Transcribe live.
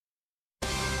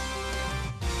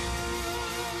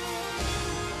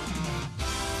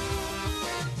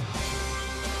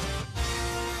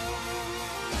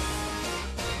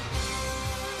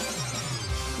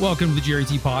Welcome to the Jerry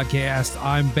T Podcast.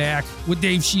 I'm back with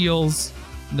Dave Shields.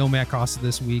 No Matt Costa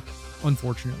this week,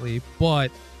 unfortunately,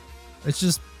 but it's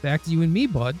just back to you and me,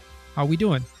 bud. How we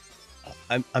doing?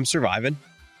 I'm surviving.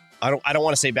 I don't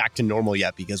want to say back to normal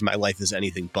yet because my life is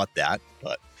anything but that,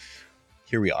 but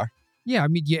here we are. Yeah, I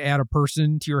mean, you add a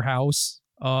person to your house.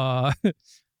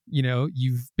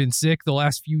 You've been sick the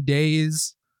last few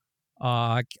days.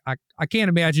 I can't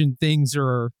imagine things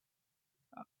are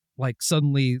like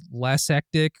suddenly less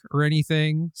hectic or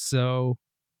anything. So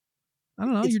I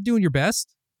don't know. You're doing your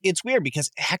best. It's weird because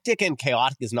hectic and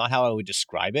chaotic is not how I would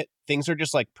describe it. Things are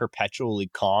just like perpetually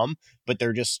calm, but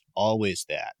they're just always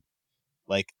that.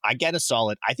 Like I get a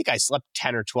solid, I think I slept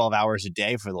 10 or 12 hours a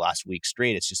day for the last week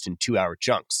straight. It's just in 2-hour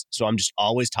chunks. So I'm just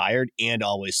always tired and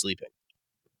always sleeping.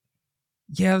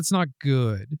 Yeah, that's not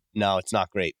good. No, it's not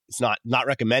great. It's not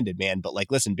recommended, man. But like,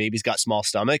 listen, babies got small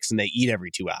stomachs and they eat every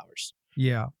 2 hours.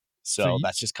 Yeah. So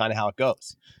that's just kind of how it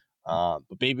goes.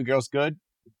 But baby girl's good.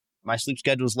 My sleep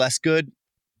schedule is less good.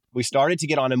 We started to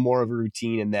get on a more of a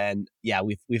routine, and then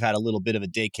we've had a little bit of a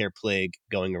daycare plague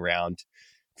going around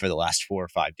for the last 4 or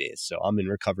 5 days. So I'm in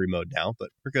recovery mode now, but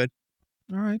we're good.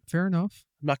 All right, fair enough.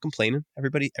 I'm not complaining.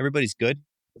 Everybody's good.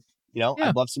 Yeah.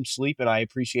 I love some sleep, and I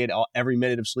appreciate every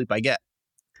minute of sleep I get.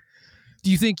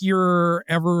 Do you think you're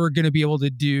ever going to be able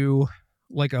to do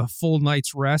like a full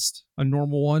night's rest, a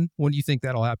normal one? When do you think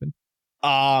that'll happen?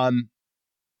 I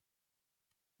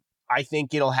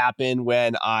think it'll happen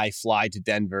when I fly to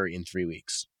Denver in 3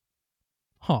 weeks.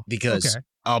 Huh. Because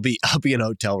I'll be in a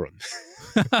hotel room.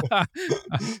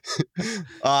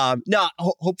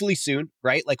 Hopefully soon,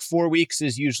 right? Like 4 weeks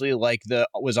is usually like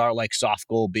was our like soft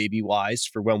goal baby wise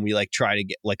for when we like try to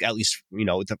get like at least,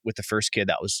 with the first kid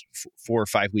that was 4 or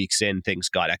 5 weeks in, things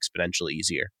got exponentially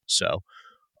easier. So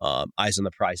eyes on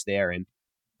the prize there. And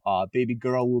baby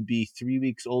girl will be 3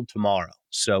 weeks old tomorrow.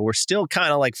 So we're still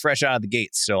kind of like fresh out of the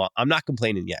gates. So I'm not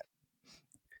complaining yet.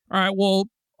 All right. Well,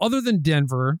 other than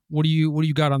Denver, what do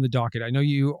you got on the docket? I know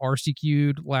you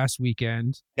RCQ'd last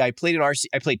weekend. Yeah, I played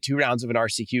 2 rounds of an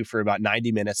RCQ for about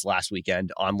 90 minutes last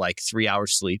weekend on like 3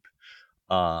 hours sleep.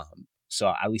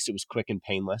 So at least it was quick and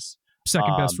painless.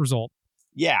 Second best result.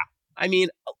 Yeah. I mean,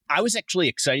 I was actually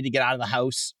excited to get out of the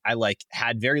house. I like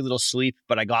had very little sleep,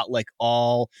 but I got like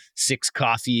all 6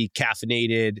 coffee,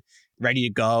 caffeinated, ready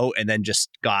to go, and then just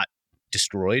got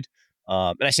destroyed.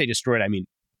 And I say destroyed, I mean,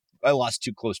 I lost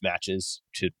 2 close matches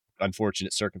to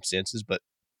unfortunate circumstances, but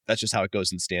that's just how it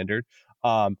goes in standard.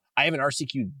 I have an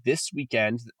RCQ this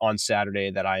weekend on Saturday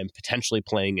that I am potentially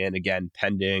playing in, again,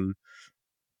 pending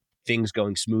things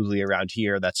going smoothly around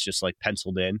here. That's just like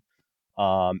penciled in.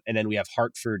 And then we have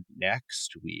Hartford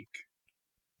next week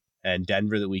and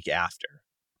Denver the week after,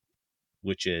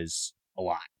 which is a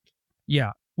lot.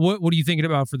 Yeah. What are you thinking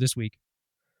about for this week?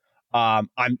 I've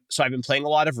been playing a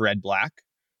lot of Red Black,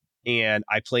 and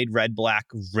I played Red Black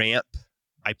ramp.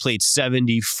 I played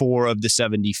 74 of the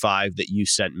 75 that you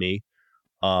sent me.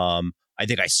 I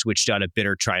think I switched out a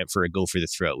Bitter Triumph for a Go for the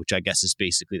Throat, which I guess is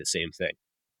basically the same thing.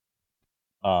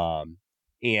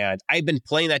 And I've been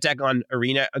playing that deck on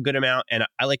Arena a good amount, and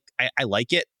I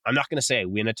like it. I'm not going to say I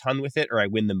win a ton with it or I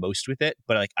win the most with it,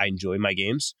 but I enjoy my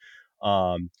games.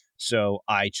 So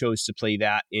I chose to play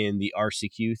that in the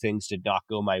RCQ. Things did not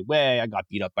go my way. I got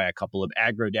beat up by a couple of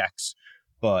aggro decks,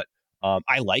 but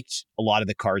I liked a lot of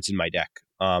the cards in my deck.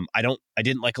 I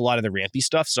didn't like a lot of the rampy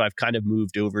stuff, so I've kind of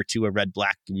moved over to a Red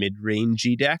Black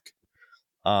mid-rangey deck.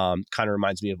 Kind of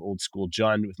reminds me of old school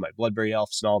Jund with my Bloodberry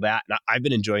Elves and all that. And I've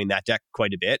been enjoying that deck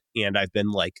quite a bit, and I've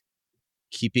been like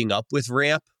keeping up with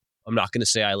ramp. I'm not going to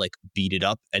say I like beat it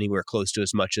up anywhere close to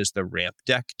as much as the ramp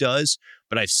deck does,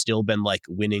 but I've still been like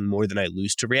winning more than I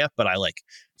lose to ramp. But I like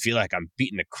feel like I'm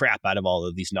beating the crap out of all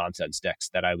of these nonsense decks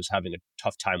that I was having a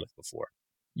tough time with before.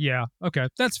 Yeah. Okay.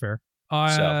 That's fair.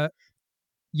 Yeah,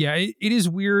 it is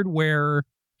weird where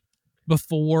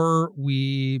before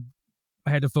I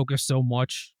had to focus so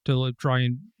much to like, try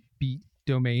and beat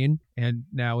Domain, and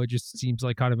now it just seems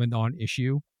like kind of a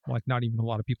non-issue. Like not even a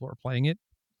lot of people are playing it.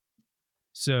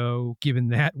 So given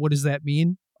that, what does that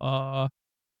mean? And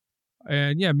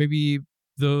yeah, maybe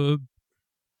the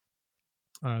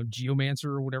Geomancer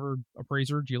or whatever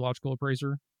geological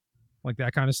appraiser, like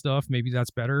that kind of stuff. Maybe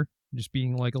that's better. Just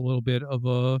being like a little bit of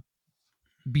a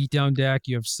beatdown deck.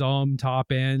 You have some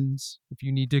top ends if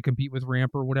you need to compete with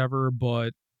ramp or whatever,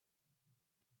 but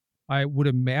I would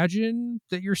imagine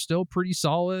that you're still pretty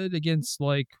solid against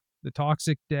like the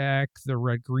toxic deck, the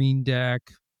red-green deck,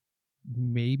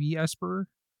 maybe Esper.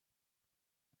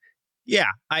 Yeah,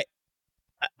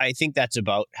 I think that's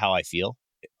about how I feel.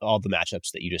 All the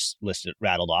matchups that you just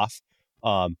rattled off.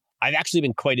 I've actually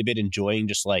been quite a bit enjoying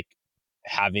just like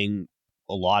having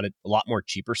a lot more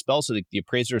cheaper spells. So the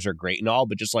appraisers are great and all,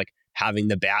 but just like having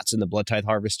the bats and the Blood Tithe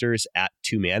Harvesters at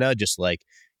 2 mana, just like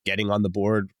getting on the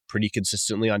board pretty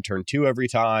consistently on turn 2 every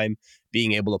time,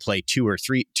 being able to play 2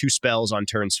 spells on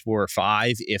turns 4 or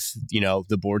 5 if,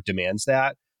 the board demands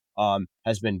that,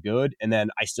 has been good. And then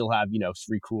I still have,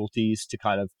 3 cruelties to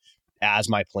kind of as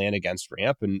my plan against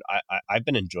ramp, and I've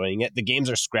been enjoying it. The games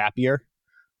are scrappier,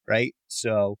 right?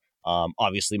 So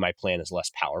obviously my plan is less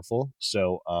powerful.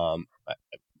 So I'm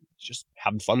just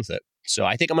having fun with it. So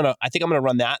I think I'm gonna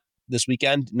run that this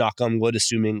weekend. Knock on wood,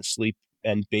 assuming sleep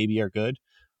and baby are good.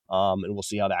 And we'll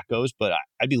see how that goes. But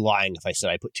I'd be lying if I said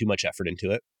I put too much effort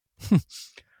into it.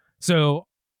 So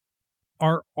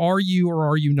are you or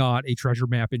are you not a treasure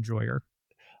map enjoyer?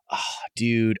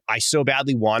 Dude, I so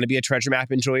badly want to be a treasure map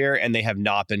enjoyer, and they have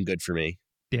not been good for me.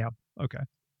 Damn. Okay.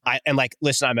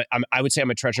 Listen, I would say I'm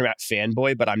a treasure map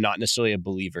fanboy, but I'm not necessarily a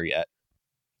believer yet.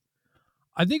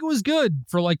 I think it was good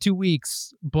for like 2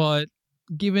 weeks, but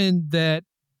given that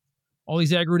all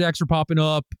these aggro decks are popping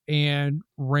up and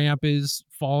ramp is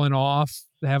falling off,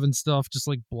 having stuff just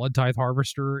like Blood Tithe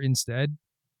Harvester instead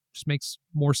just makes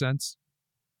more sense.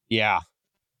 Yeah.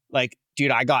 Like,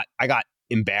 dude, I got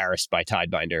embarrassed by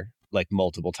Tidebinder like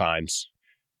multiple times,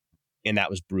 and that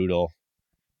was brutal.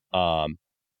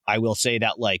 I will say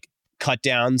that like cut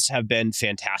downs have been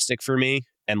fantastic for me,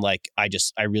 and like I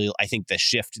think the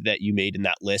shift that you made in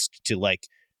that list to like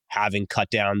having cut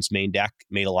downs main deck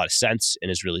made a lot of sense and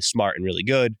is really smart and really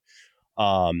good.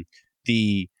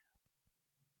 The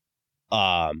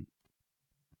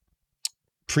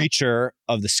Preacher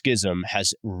of the Schism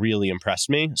has really impressed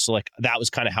me. So like that was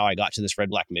kind of how I got to this red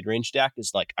black mid range deck.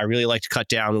 Is like I really liked cut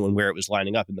down when where it was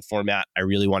lining up in the format. I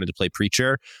really wanted to play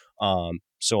Preacher,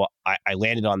 so I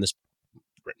landed on this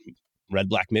red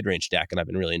black mid range deck, and I've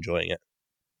been really enjoying it.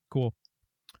 Cool.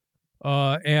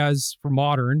 As for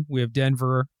modern, we have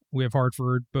Denver, we have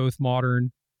Hartford, both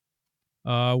modern.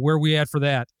 Where are we at for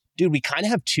that? Dude, we kind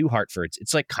of have 2 Hartfords.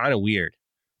 It's like kind of weird.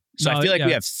 So I feel like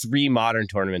we have 3 modern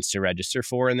tournaments to register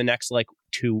for in the next like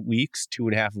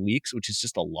 2.5 weeks, which is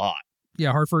just a lot.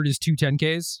 Yeah, Hartford is 2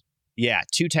 10Ks. Yeah,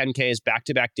 2 10Ks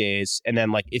back-to-back days. And then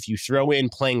like if you throw in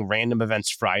playing random events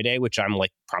Friday, which I'm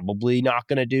like probably not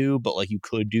going to do, but like you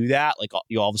could do that. Like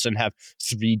you all of a sudden have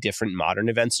 3 different modern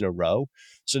events in a row.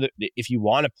 So that if you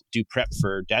want to do prep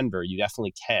for Denver, you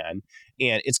definitely can.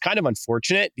 And it's kind of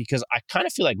unfortunate because I kind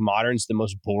of feel like modern's the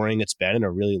most boring it's been in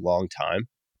a really long time.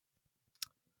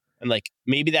 And like,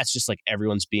 maybe that's just like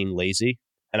everyone's being lazy.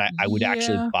 And I would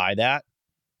actually buy that.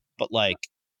 But like,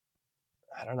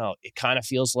 I don't know. It kind of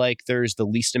feels like there's the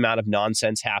least amount of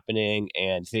nonsense happening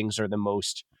and things are the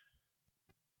most,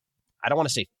 I don't want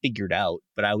to say figured out,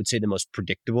 but I would say the most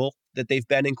predictable that they've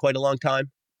been in quite a long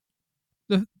time.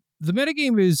 The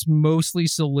metagame is mostly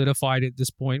solidified at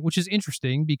this point, which is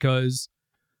interesting because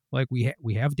like we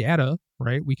have data,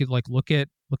 right? We could like look at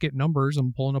numbers.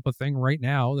 I'm pulling up a thing right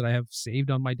now that I have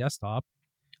saved on my desktop.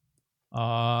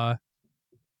 Well,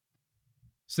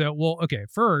 okay,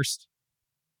 first,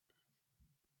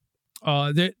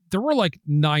 there were like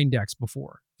 9 decks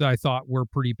before that I thought were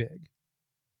pretty big,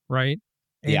 right?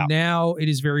 And now it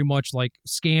is very much like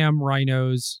Scam,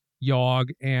 Rhinos,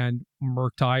 Yogg, and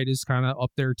Murktide is kind of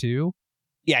up there too.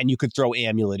 Yeah, and you could throw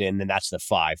Amulet in, and that's the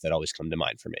 5 that always come to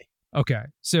mind for me. Okay.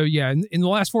 So yeah, in the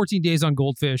last 14 days on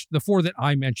Goldfish, the 4 that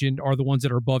I mentioned are the ones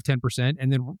that are above 10%.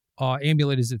 And then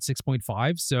Amulet is at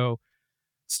 6.5. So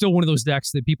still one of those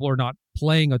decks that people are not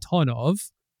playing a ton of,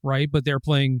 right? But they're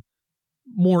playing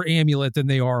more Amulet than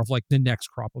they are of like the next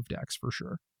crop of decks for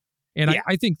sure. And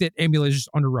I think that Amulet is just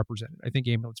underrepresented. I think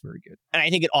Amulet's very good. And I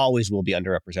think it always will be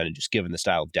underrepresented just given the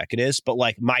style of deck it is. But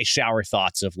like my shower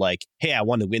thoughts of like, hey, I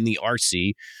want to win the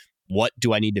RC. What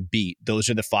do I need to beat? Those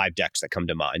are the 5 decks that come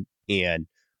to mind. And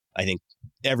I think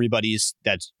everybody's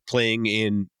that's playing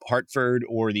in Hartford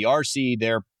or the RC,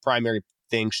 their primary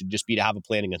thing should just be to have a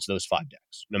plan against those 5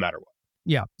 decks, no matter what.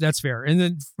 Yeah, that's fair. And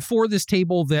then for this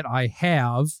table that I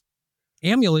have,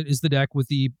 Amulet is the deck with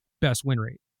the best win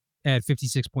rate at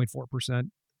 56.4%.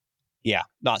 Yeah,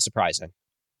 not surprising.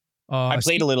 I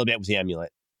played a little bit with the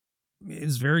Amulet.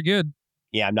 It's very good.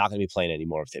 Yeah, I'm not going to be playing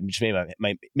anymore with it. It just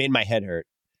made my head hurt.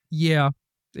 Yeah,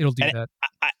 it'll do that.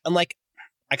 I'm like,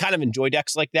 I kind of enjoy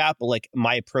decks like that, but like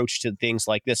my approach to things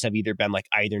like this have either been like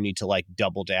I either need to like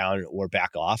double down or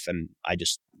back off, and I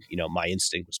just, my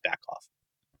instinct was back off.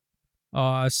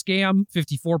 Scam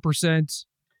 54%,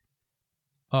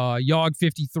 Yogg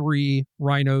 53%,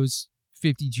 Rhinos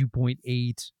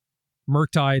 52.8%,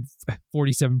 Murktide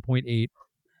 47.8%,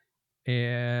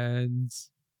 and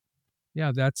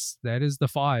yeah, that is the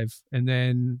 5. And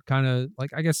then kind of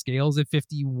like I guess Scales at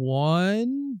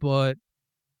 51%, but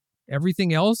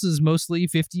Everything else is mostly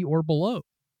 50 or below.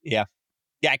 Yeah.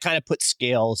 Yeah, I kind of put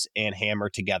Scales and Hammer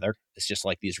together. It's just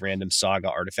like these random Saga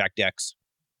artifact decks.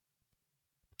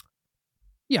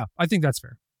 Yeah, I think that's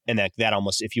fair. And that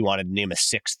almost, if you wanted to name a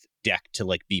sixth deck to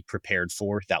like be prepared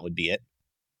for, that would be it.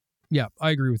 Yeah,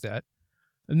 I agree with that.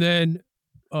 And then,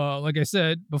 like I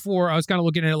said before, I was kind of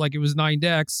looking at it like it was 9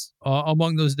 decks.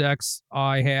 Among those decks,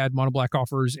 I had Mono Black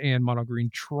Offers and Mono Green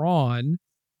Tron.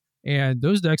 And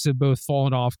those decks have both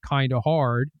fallen off kind of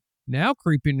hard. Now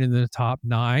creeping into the top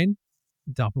 9,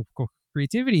 Unstoppable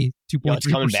Creativity, 2.3%. It's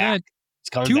coming back. It's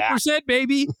coming 2%, back.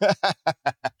 Baby.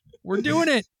 We're doing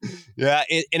it. Yeah,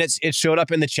 it showed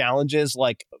up in the challenges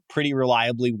like pretty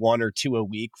reliably 1 or 2 a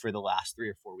week for the last 3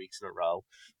 or 4 weeks in a row.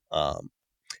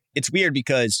 It's weird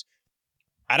because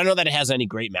I don't know that it has any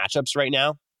great matchups right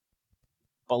now,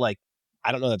 but like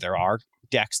I don't know that there are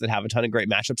decks that have a ton of great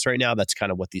matchups right now. That's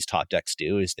kind of what these top decks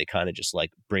do, is they kind of just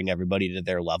like bring everybody to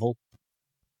their level.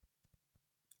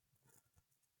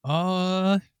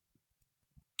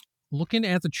 Looking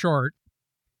at the chart,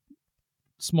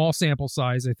 small sample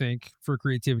size, I think, for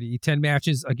Creativity. 10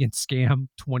 matches against Scam,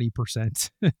 20%.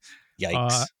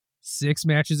 Yikes. 6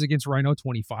 matches against Rhino,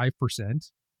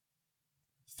 25%.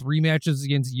 3 matches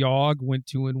against Yogg, went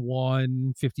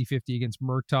 2-1, 50-50 against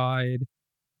Murktide.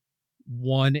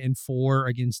 1-4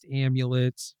 against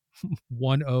Amulet.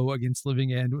 1-0 against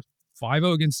Living End.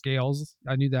 5-0 against Scales.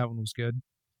 I knew that one was good.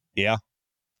 Yeah.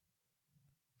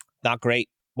 Not great.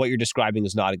 What you're describing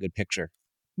is not a good picture.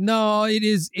 No, it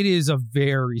is a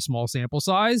very small sample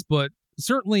size, but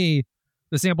certainly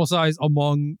the sample size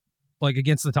among like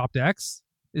against the top decks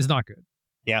is not good.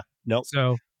 Yeah, nope.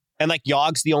 So, and like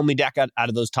Yogg's the only deck out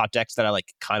of those top decks that I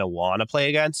like kind of want to play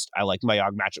against. I like my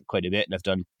Yogg matchup quite a bit and I've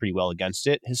done pretty well against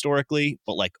it historically,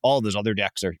 but like all of those other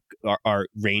decks are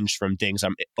ranged from things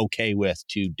I'm okay with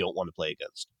to don't want to play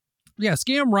against. Yeah,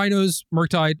 Scam, Rhinos,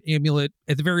 Murktide, Amulet,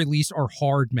 at the very least, are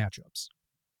hard matchups.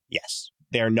 Yes.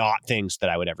 They're not things that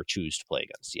I would ever choose to play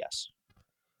against. Yes.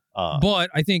 But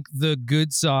I think the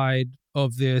good side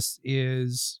of this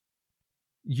is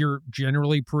you're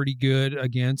generally pretty good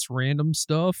against random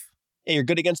stuff. Yeah, you're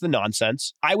good against the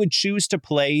nonsense. I would choose to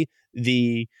play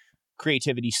the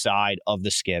Creativity side of the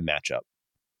Scam matchup.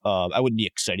 I wouldn't be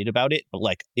excited about it, but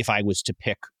like if I was to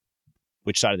pick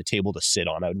which side of the table to sit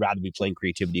on, I would rather be playing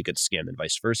Creativity against Scam than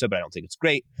vice versa, but I don't think it's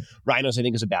great. Rhinos, I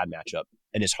think, is a bad matchup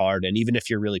and is hard. And even if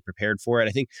you're really prepared for it,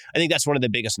 I think that's one of the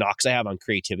biggest knocks I have on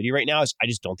Creativity right now is I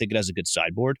just don't think it has a good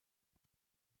sideboard.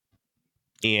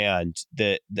 And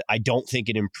I don't think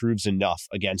it improves enough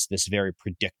against this very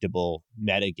predictable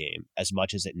metagame as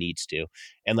much as it needs to.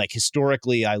 And like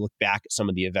historically, I look back at some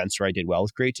of the events where I did well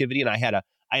with Creativity, and I had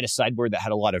a sideboard that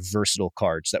had a lot of versatile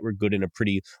cards that were good in a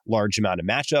pretty large amount of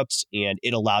matchups, and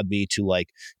it allowed me to like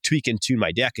tweak and tune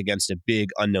my deck against a big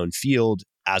unknown field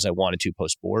as I wanted to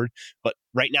post board. But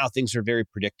right now things are very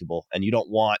predictable, and you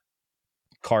don't want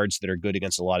cards that are good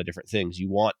against a lot of different things. You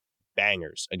want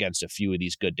bangers against a few of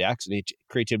these good decks, and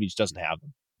Creativity just doesn't have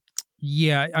them.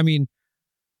 Yeah, I mean,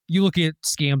 you look at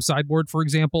Scam sideboard, for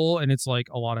example, and it's like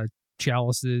a lot of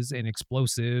chalices and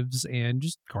explosives and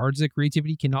just cards that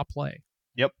Creativity cannot play.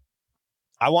 Yep.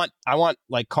 I want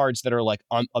like cards that are like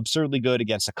absurdly good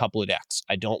against a couple of decks.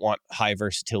 I don't want high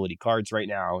versatility cards right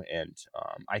now, and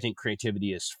I think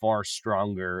Creativity is far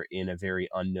stronger in a very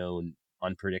unknown,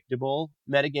 unpredictable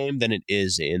metagame than it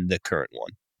is in the current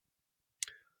one.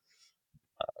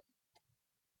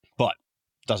 But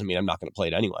doesn't mean I'm not going to play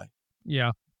it anyway.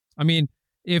 Yeah. I mean,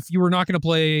 if you were not going to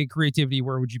play Creativity,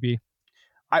 where would you be?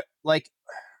 I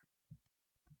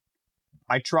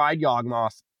tried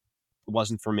Yawgmoth. It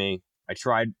wasn't for me. I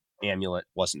tried Amulet.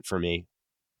 Wasn't for me.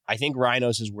 I think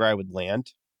Rhinos is where I would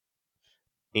land.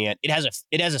 And it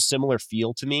has a similar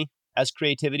feel to me as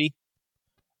Creativity.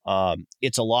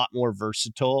 It's a lot more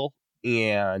versatile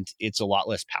and it's a lot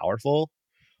less powerful.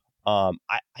 I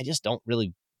just don't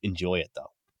really enjoy it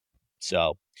though.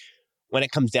 So when it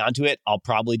comes down to it, I'll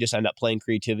probably just end up playing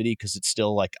Creativity because it's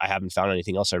still like I haven't found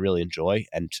anything else I really enjoy,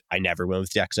 and I never win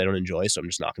with decks I don't enjoy, so I'm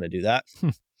just not going to do that.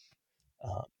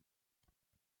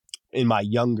 In my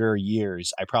younger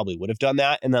years, I probably would have done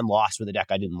that and then lost with a deck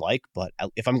I didn't like. But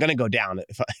if I'm going to go down,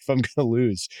 if I'm going to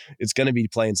lose, it's going to be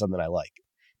playing something I like.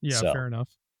 Yeah, so, fair enough.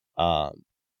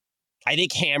 I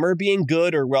think Hammer being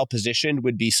good or well positioned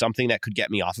would be something that could get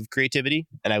me off of Creativity,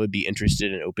 and I would be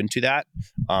interested and open to that.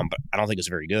 But I don't think it's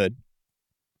very good.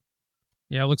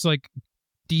 Yeah, it looks like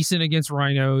decent against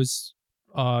Rhinos,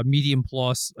 medium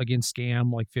plus against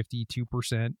Scam, like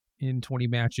 52% in 20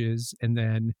 matches, and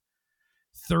then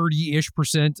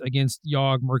 30-ish% against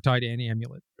Yogg, Murktide, and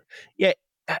Amulet. Yeah,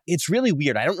 it's really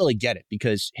weird. I don't really get it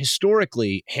because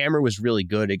historically, Hammer was really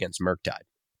good against Murktide.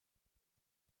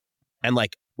 And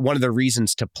like one of the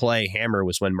reasons to play Hammer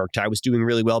was when Murktide was doing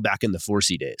really well back in the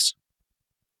 4C days.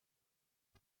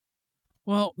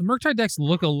 Well, the Murktide decks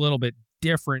look a little bit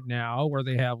different now, where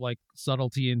they have like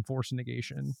subtlety and force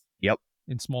negation. Yep.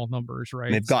 In small numbers, right?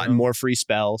 And they've gotten more free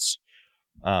spells,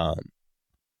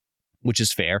 which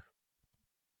is fair.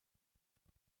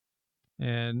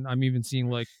 And I'm even seeing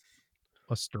like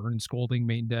a Stern Scolding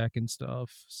main deck and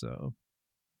stuff. So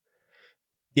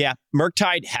yeah,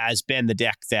 Murktide has been the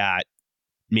deck that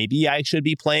maybe I should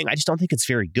be playing. I just don't think it's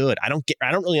very good. I don't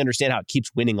really understand how it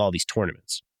keeps winning all these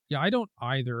tournaments. Yeah, I don't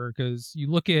either, because you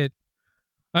look at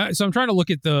so I'm trying to look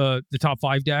at the top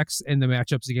 5 decks and the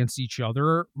matchups against each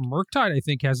other. Murktide, I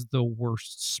think, has the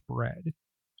worst spread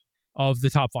of the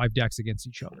top 5 decks against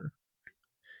each other,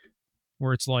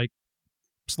 where it's like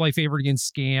slight favorite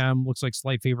against Scam, looks like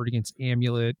slight favorite against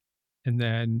Amulet, and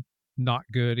then not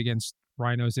good against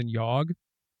Rhinos and Yogg.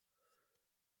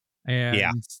 And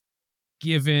yeah,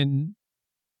 given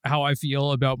how I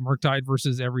feel about Murktide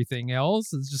versus everything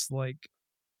else, it's just like,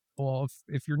 well,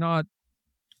 if you're not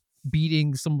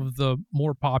beating some of the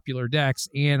more popular decks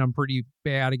and I'm pretty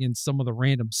bad against some of the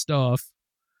random stuff,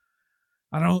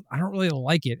 I don't really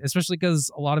like it, especially because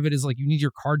a lot of it is like you need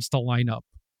your cards to line up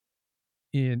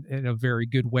in a very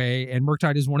good way, and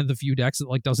Murktide is one of the few decks that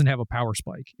like doesn't have a power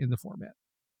spike in the format.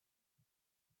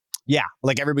 Yeah,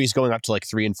 like everybody's going up to like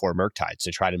 3 and 4 Murktides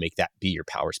to try to make that be your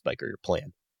power spike or your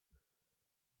plan.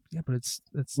 Yeah, but it's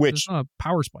not a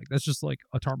power spike. That's just like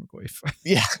a Tarmogoyf.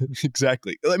 Yeah,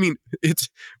 exactly. I mean, it's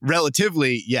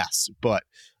relatively, yes, but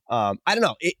I don't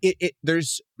know.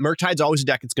 There's Murktide's always a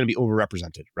deck that's going to be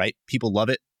overrepresented, right? People love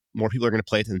it. More people are going to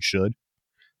play it than should.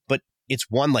 But it's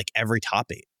won like every top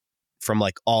 8 from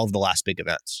like all of the last big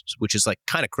events, which is like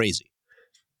kind of crazy.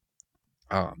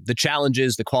 The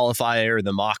challenges, the qualifier,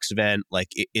 the Mox event,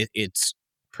 like it's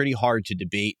pretty hard to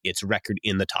debate its record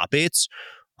in the top 8s.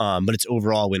 But its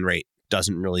overall win rate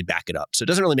doesn't really back it up. So it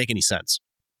doesn't really make any sense.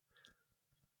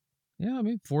 Yeah, I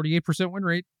mean, 48% win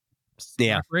rate.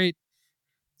 Yeah. Not great.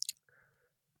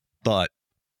 But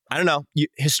I don't know.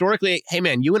 Historically, hey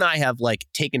man, you and I have like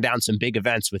taken down some big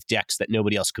events with decks that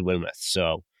nobody else could win with.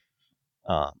 So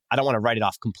I don't want to write it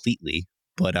off completely,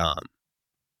 but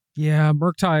yeah,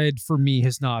 Murktide for me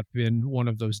has not been one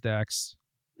of those decks.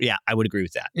 Yeah, I would agree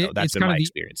with that. That's been my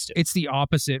experience too. It's the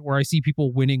opposite, where I see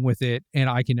people winning with it and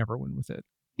I can never win with it.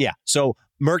 Yeah. So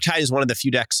Murktide is one of the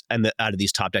few decks out of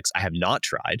these top decks I have not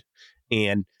tried.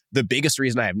 And the biggest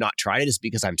reason I have not tried it is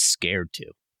because I'm scared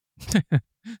to.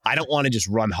 I don't want to just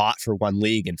run hot for one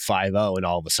league and 5-0 and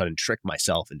all of a sudden trick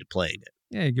myself into playing it.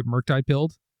 Yeah, you get Murktide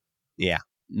pilled. Yeah,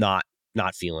 not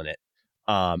feeling it.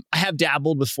 I have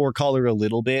dabbled with 4-color a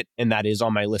little bit, and that is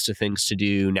on my list of things to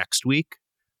do next week.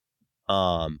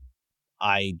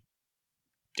 I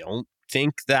don't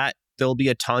think that there'll be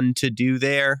a ton to do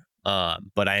there,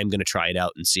 but I am going to try it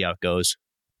out and see how it goes.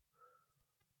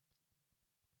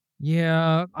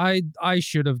 Yeah, I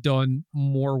should have done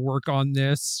more work on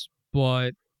this,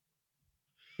 but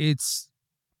it's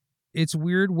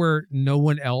weird where no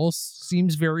one else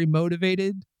seems very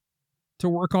motivated to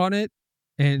work on it,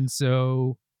 and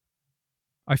so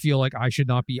I feel like I should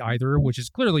not be either, which is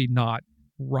clearly not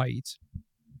right.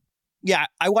 Yeah,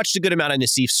 I watched a good amount of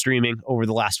Nassif streaming over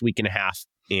the last week and a half,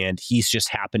 and he's just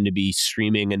happened to be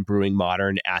streaming and brewing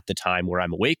Modern at the time where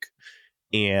I'm awake,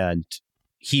 and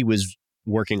he was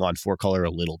working on 4-color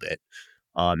a little bit.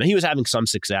 And he was having some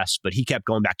success, but he kept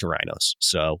going back to Rhinos.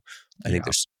 So I think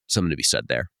there's something to be said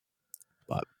there.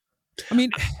 But I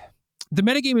mean, the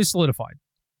metagame is solidified,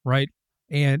 right?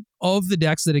 And of the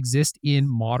decks that exist in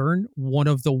Modern, one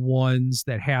of the ones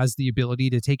that has the ability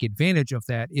to take advantage of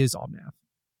that is Omnath.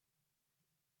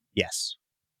 Yes.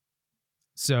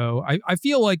 So I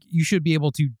feel like you should be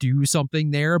able to do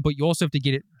something there, but you also have to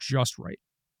get it just right.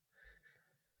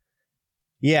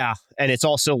 Yeah. And it's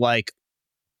also like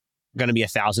going to be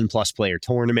 1,000+ player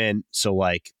tournament. So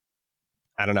like,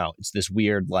 I don't know. It's this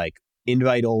weird, like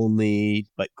invite only,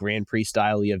 but Grand Prix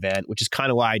style event, which is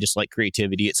kind of why I just like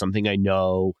creativity. It's something I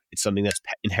know. It's something that's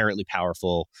inherently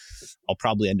powerful. I'll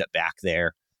probably end up back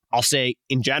there. I'll say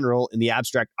in general, in the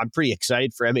abstract, I'm pretty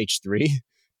excited for MH3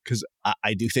 because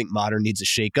I do think Modern needs a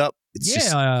shakeup.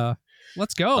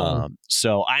 Let's go.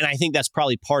 So I think that's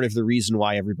probably part of the reason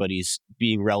why everybody's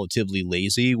being relatively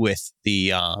lazy with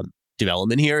the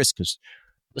development here is because,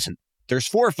 listen, there's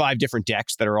 4 or 5 different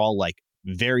decks that are all like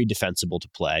very defensible to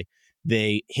play.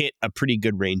 They hit a pretty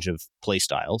good range of play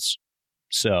styles.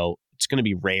 So it's going to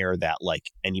be rare that like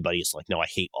anybody is like, no, I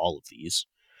hate all of these.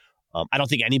 I don't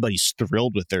think anybody's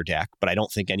thrilled with their deck, but I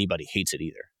don't think anybody hates it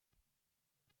either.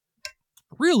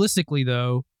 Realistically,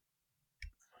 though,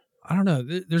 I don't know.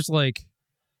 There's like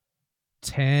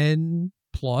 10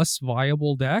 plus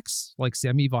viable decks, like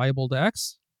semi-viable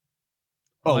decks.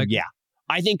 Oh, yeah.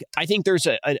 I think there's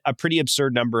a pretty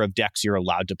absurd number of decks you're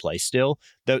allowed to play still.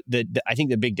 I think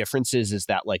the big difference is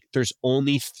that like there's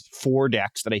only 4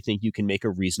 decks that I think you can make a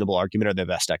reasonable argument are the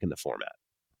best deck in the format.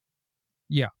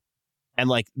 Yeah. And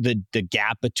like the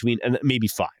gap between, and maybe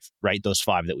 5, right? Those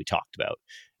 5 that we talked about.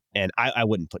 And I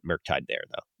wouldn't put Murktide there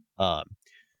though.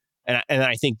 And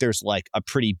I think there's like a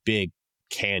pretty big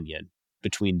canyon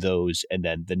between those and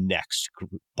then the next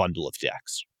bundle of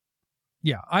decks.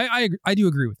 Yeah, I do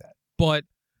agree with that. But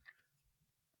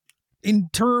in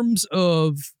terms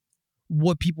of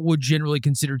what people would generally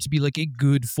consider to be like a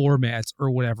good format or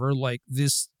whatever, like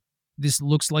this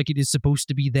looks like it is supposed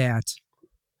to be that.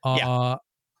 Yeah.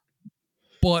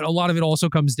 But a lot of it also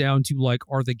comes down to like,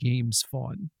 are the games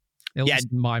fun? At least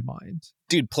in my mind.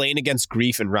 Dude, playing against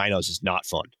Grief and Rhinos is not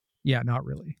fun. Yeah, not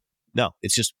really. No,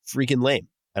 it's just freaking lame.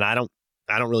 And I don't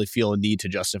really feel a need to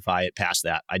justify it past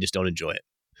that. I just don't enjoy it.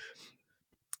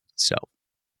 So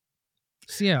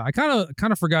yeah, I kind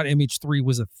of forgot MH3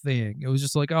 was a thing. It was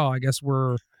just like, oh, I guess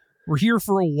we're here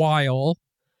for a while,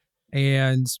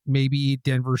 and maybe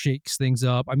Denver shakes things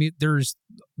up. I mean, there's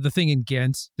the thing in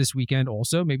Ghent this weekend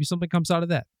also. Maybe something comes out of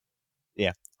that.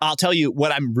 Yeah. I'll tell you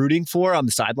what I'm rooting for on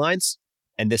the sidelines,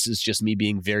 and this is just me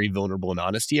being very vulnerable and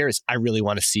honest here, is I really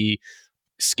want to see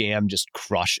Scam just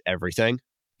crush everything.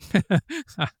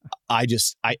 I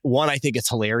think it's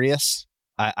hilarious.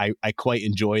 I quite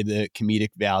enjoy the comedic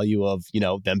value of,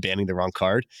 them banning the wrong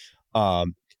card.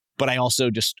 But I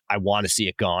also I want to see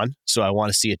it gone. So I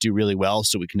want to see it do really well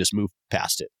so we can just move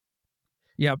past it.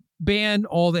 Yeah. Ban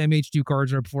all the MH2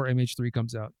 cards right before MH3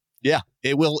 comes out. Yeah.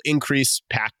 It will increase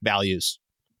pack values.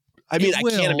 I mean, I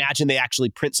can't imagine they actually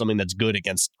print something that's good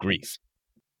against Grief.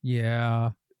 Yeah.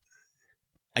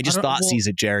 I just thought sees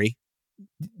it, Jerry.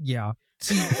 Yeah.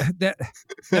 See,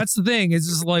 that's the thing. It's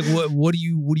just like, what do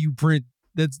you print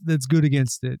that's good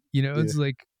against it? It's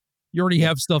like you already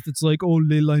have stuff that's like, oh,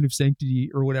 Leyline of Sanctity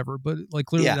or whatever, but like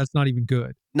clearly that's not even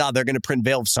good. No, they're going to print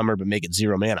Veil of Summer but make it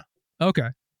 0 mana. Okay.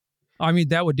 I mean,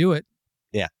 that would do it.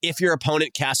 Yeah. If your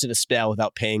opponent casted a spell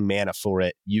without paying mana for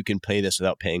it, you can play this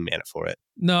without paying mana for it.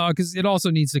 No, because it also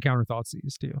needs to counter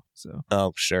Thoughtseize too. So.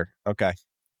 Oh, sure. Okay.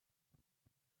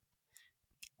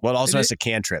 Well, it also has a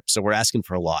cantrip, so we're asking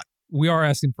for a lot. We are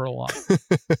asking for a lot.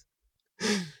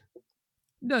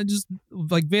 No, just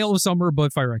like Veil of Summer,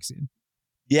 but Phyrexian.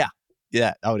 Yeah.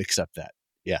 Yeah, I would accept that.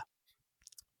 Yeah.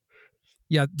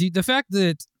 Yeah, the fact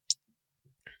that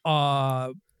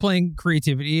playing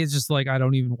creativity is just like, I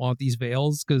don't even want these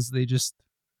Veils because they just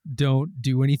don't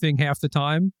do anything half the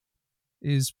time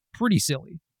is pretty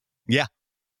silly. Yeah.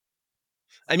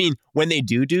 I mean, when they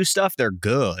do stuff, they're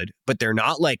good, but they're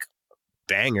not like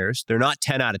bangers. They're not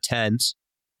 10 out of 10s.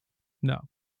 No.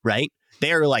 Right?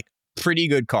 They are like pretty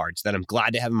good cards that I'm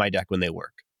glad to have in my deck when they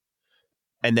work.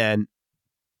 And then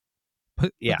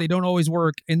but they don't always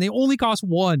work, and they only cost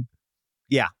 1.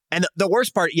 Yeah. And the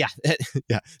worst part, yeah.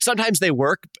 Sometimes they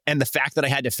work, and the fact that I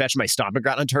had to fetch my Stomping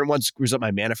Ground on turn 1 screws up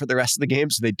my mana for the rest of the game,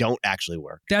 so they don't actually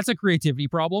work. That's a creativity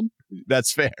problem.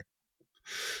 That's fair.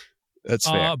 That's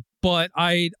fair. But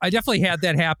I definitely had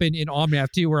that happen in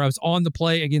Omnath too, where I was on the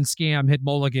play against Scam, hit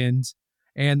mulligans,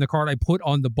 and the card I put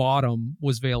on the bottom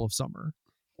was Veil of Summer.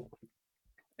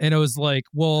 And I was like,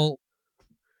 well,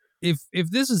 if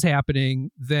this is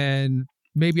happening, then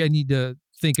maybe I need to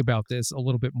think about this a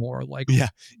little bit more. Like, yeah,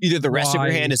 either the rest of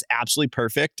your hand is absolutely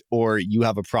perfect, or you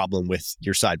have a problem with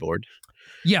your sideboard.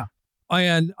 Yeah,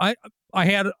 and I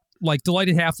had like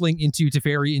Delighted Halfling into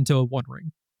Teferi into 1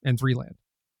 ring and 3 land.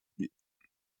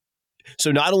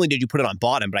 So not only did you put it on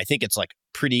bottom, but I think it's like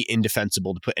pretty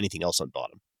indefensible to put anything else on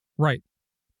bottom. Right.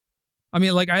 I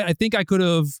mean, like I think I could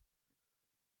have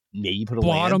maybe put a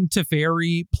bottom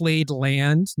Teferi, played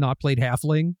land, not played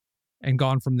Halfling, and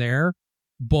gone from there.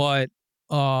 But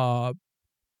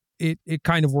it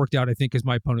kind of worked out, I think, because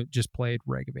my opponent just played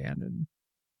Ragavan, and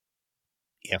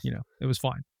it was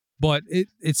fine. But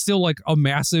it's still like a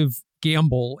massive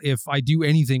gamble if I do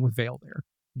anything with Veil there,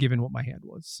 given what my hand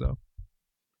was. So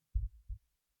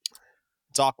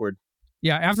it's awkward.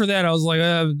 Yeah, after that, I was like,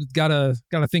 gotta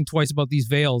think twice about these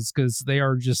Veils because they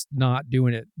are just not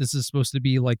doing it. This is supposed to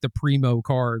be like the primo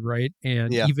card, right?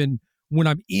 And even when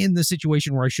I'm in the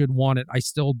situation where I should want it, I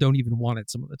still don't even want it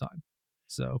some of the time.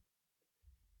 So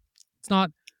it's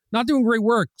not doing great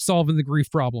work solving the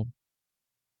Grief problem.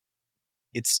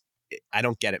 I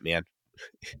don't get it, man.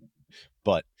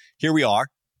 But here we are.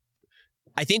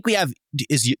 I think we have,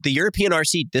 is the European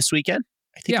RC this weekend?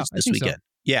 I think it's this weekend. So.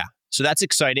 Yeah. So that's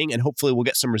exciting. And hopefully we'll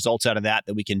get some results out of that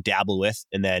we can dabble with.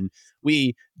 And then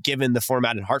given the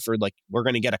format in Hartford, like we're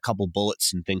going to get a couple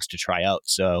bullets and things to try out.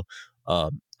 So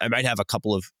I might have a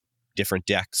couple of different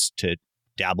decks to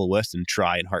dabble with and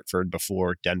try in Hartford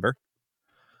before Denver.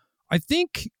 I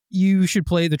think you should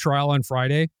play the trial on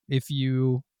Friday if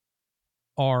you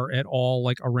are at all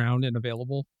like around and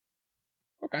available.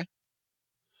 Okay.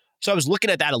 So I was looking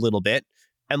at that a little bit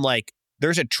and like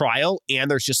there's a trial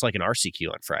and there's just like an RCQ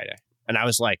on Friday. And I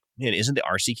was like, man, isn't the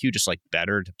RCQ just like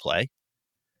better to play?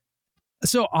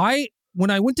 So when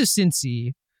I went to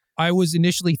Cincy, I was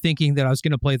initially thinking that I was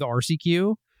going to play the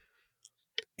RCQ.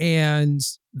 And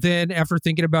then after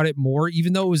thinking about it more,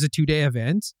 even though it was a 2-day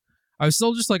event, I was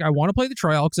still just like, I want to play the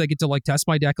trial because I get to like test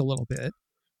my deck a little bit,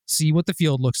 see what the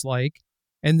field looks like.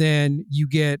 And then you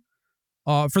get,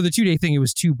 for the 2-day thing, it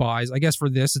was 2 buys. I guess for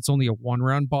this, it's only a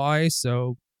 1-round buy.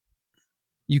 So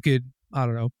you could, I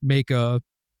don't know, make a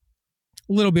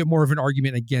little bit more of an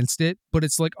argument against it. But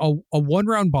it's like a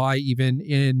 1-round buy even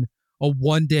in a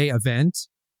 1-day event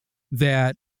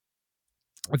that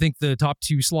I think the top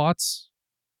 2 slots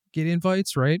get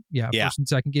invites, right? Yeah. First and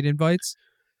second get invites.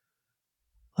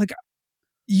 Like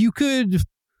you could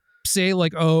say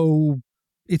like, oh,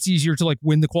 it's easier to like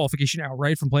win the qualification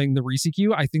outright from playing the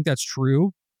RCQ. I think that's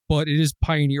true, but it is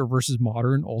Pioneer versus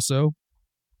Modern also.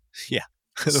 Yeah.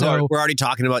 So we're already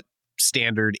talking about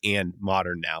Standard and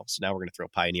Modern now. So now we're going to throw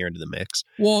Pioneer into the mix.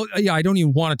 Well, yeah, I don't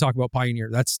even want to talk about Pioneer.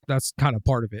 That's kind of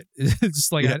part of it. It's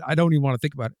just like, I don't even want to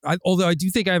think about it. Although I do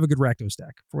think I have a good Rakdos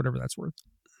deck for whatever that's worth.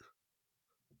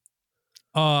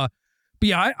 But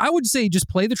yeah, I would say just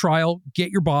play the trial, get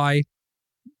your buy,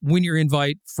 win your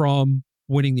invite from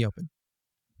winning the Open.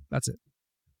 That's it.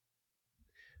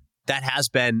 That has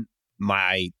been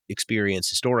my experience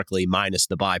historically, minus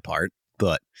the buy part.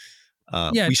 But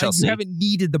we shall see. You haven't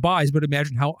needed the buys, but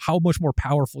imagine how much more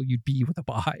powerful you'd be with a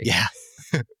buy. Yeah.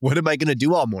 What am I going to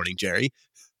do all morning, Jerry?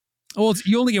 Well,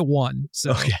 you only get one.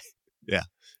 So okay. Yeah,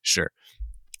 sure.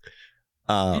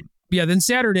 Yeah, then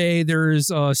Saturday there's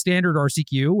a standard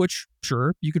RCQ, which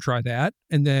sure, you could try that.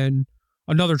 And then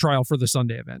another trial for the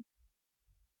Sunday event.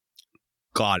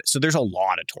 Got it. So there's a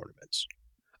lot of tournaments.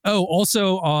 Oh,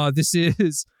 also,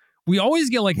 we always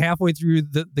get like halfway through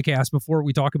the cast before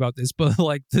we talk about this, but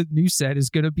like the new set is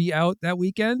going to be out that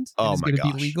weekend. Oh, it's my gosh. It's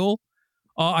going to be legal.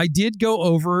 I did go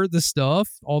over the stuff,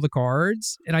 all the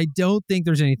cards, and I don't think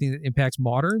there's anything that impacts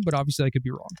Modern, but obviously I could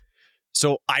be wrong.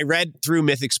 So I read through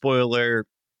Mythic Spoiler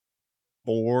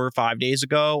 4 or 5 days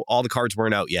ago. All the cards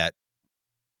weren't out yet,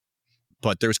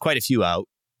 but there was quite a few out.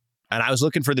 And I was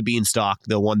looking for the Beanstalk,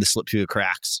 the one that slipped through the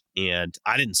cracks, and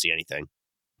I didn't see anything.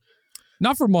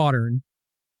 Not for Modern.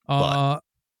 I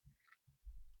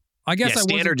guess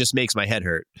Standard just makes my head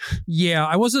hurt. Yeah,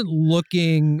 I wasn't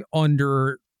looking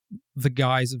under the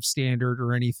guise of Standard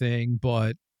or anything,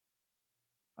 but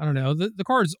I don't know. The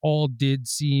cards all did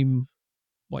seem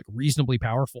like reasonably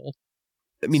powerful.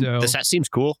 I mean, the set seems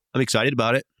cool. I'm excited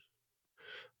about it.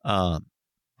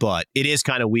 But it is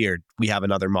kind of weird. We have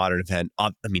another Modern event.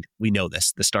 I mean, we know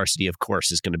this. The Star City, of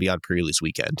course, is going to be on pre-release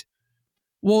weekend.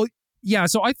 Well, yeah.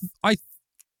 So I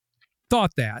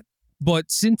thought that, but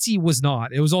Cincy was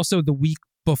not. It was also the week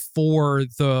before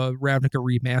the Ravnica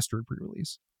Remastered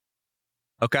pre-release.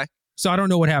 Okay. So I don't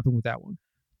know what happened with that one.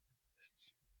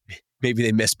 Maybe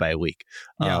they missed by a week.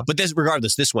 Yeah. But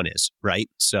regardless, this one is, right?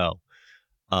 So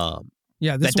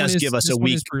yeah, that does give us a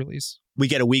week. Pre-release. We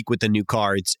get a week with the new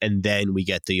cards, and then we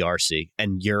get the RC,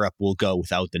 and Europe will go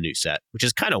without the new set, which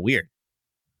is kind of weird.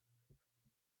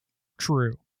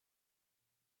 True.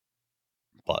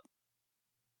 But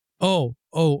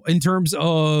in terms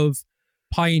of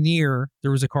Pioneer,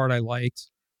 there was a card I liked.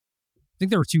 I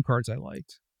think there were 2 cards I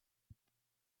liked.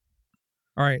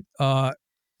 All right.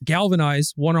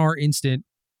 Galvanize, 1R instant,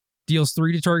 deals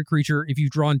 3 to target creature. If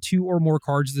you've drawn 2 or more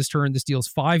cards this turn, this deals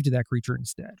 5 to that creature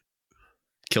instead.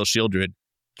 Kill Shieldred.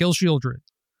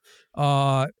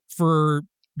 For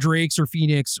Drakes or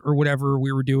Phoenix or whatever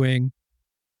we were doing,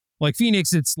 like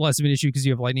Phoenix, it's less of an issue because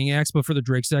you have Lightning Axe, but for the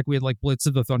Drake's deck, we had like Blitz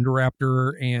of the Thunder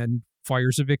Raptor and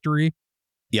Fires of Victory.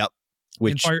 Yep.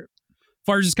 Which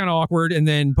Fires is kind of awkward, and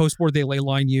then post-board they ley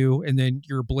line you, and then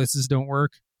your Blitzes don't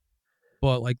work.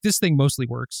 But like this thing mostly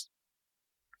works.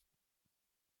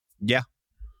 Yeah.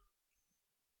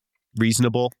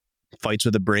 Reasonable. Fights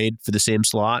with a Braid for the same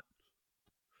slot.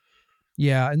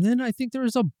 Yeah, and then I think there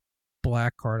was a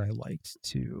black card I liked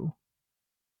too.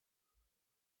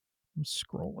 I'm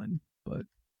scrolling, but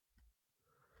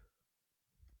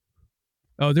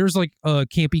there's like a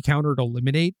can't be countered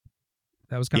eliminate.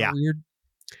 That was kind of weird.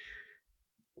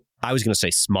 I was going to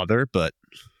say Smother, but...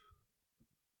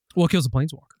 Well, it kills the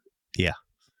Planeswalker. Yeah,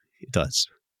 it does.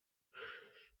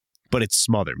 But it's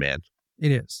Smother, man.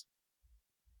 It is.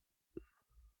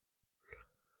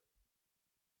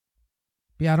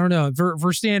 Yeah, I don't know.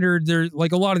 For standard, there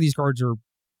like a lot of these cards are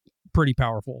pretty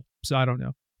powerful. So I don't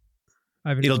know.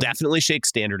 It'll definitely shake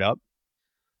standard up.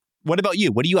 What about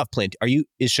you? What do you have planned?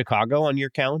 Is Chicago on your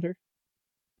calendar?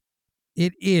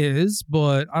 It is,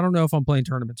 but I don't know if I'm playing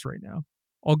tournaments right now.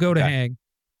 I'll go to hang.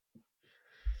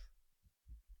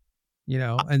 You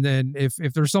know, and then if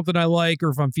there's something I like or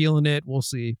if I'm feeling it, we'll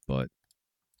see. But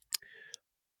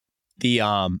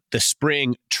the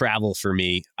spring travel for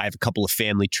me, I have a couple of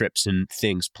family trips and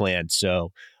things planned.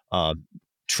 So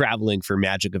traveling for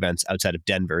Magic events outside of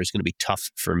Denver is going to be tough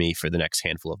for me for the next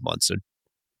handful of months. So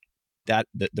that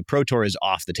the Pro Tour is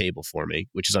off the table for me,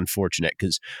 which is unfortunate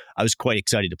because I was quite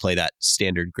excited to play that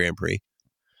standard Grand Prix.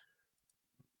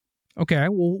 Okay,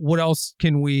 well, what else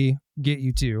can we get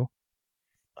you to?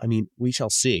 I mean, we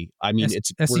shall see. I mean,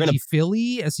 it's SCG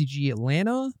Philly, SCG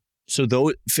Atlanta. So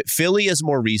though Philly is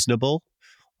more reasonable,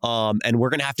 and we're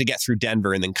gonna have to get through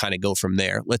Denver and then kind of go from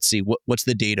there. Let's see what's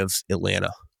the date of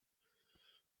Atlanta.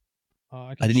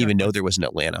 I didn't even know there was an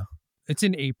Atlanta. It's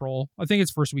in April. I think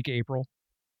it's first week of April.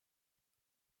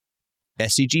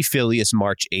 SCG Philly is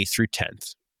March 8th through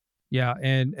 10th. Yeah,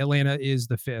 and Atlanta is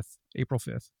the 5th, April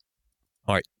 5th.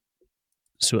 All right.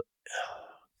 So,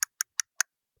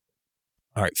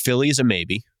 all right, Philly is a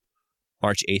maybe.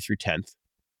 March 8th through 10th.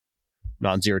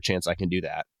 Non-zero chance I can do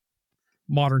that.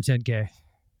 Modern 10K.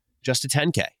 Just a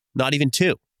 10K. Not even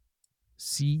 2.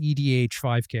 CEDH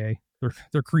 5K.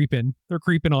 They're creeping. They're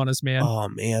creeping on us, man. Oh,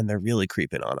 man, they're really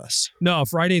creeping on us. No,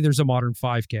 Friday there's a modern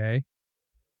 5K.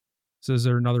 So is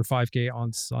there another 5K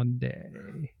on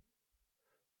Sunday?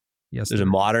 Yes. There's a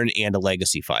modern and a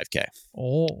legacy 5K.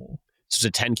 Oh. So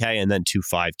it's a 10K and then 2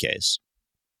 5Ks.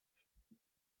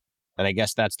 And I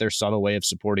guess that's their subtle way of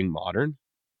supporting modern.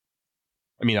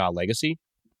 I mean, legacy.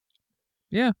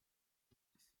 Yeah.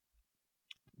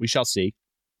 We shall see.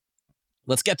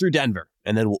 Let's get through Denver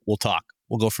and then we'll talk.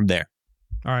 We'll go from there.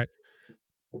 All right.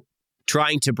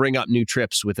 Trying to bring up new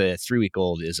trips with a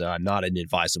 3-week-old is not an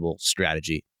advisable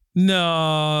strategy. No,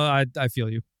 I feel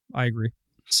you. I agree.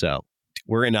 So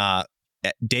we're in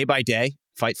day by day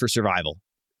fight for survival.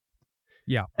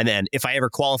 Yeah. And then if I ever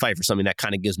qualify for something, that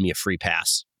kind of gives me a free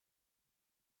pass.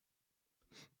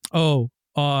 Oh,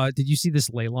 did you see this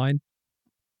ley line?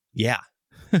 Yeah.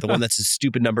 The one that's a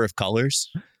stupid number of colors.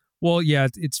 Well, yeah,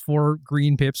 it's 4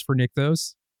 green pips for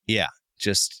Nykthos. Yeah,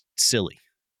 just silly.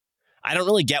 I don't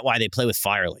really get why they play with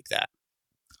fire like that.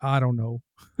 I don't know.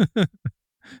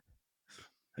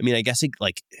 I mean, I guess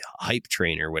like hype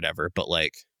train or whatever, but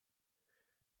like,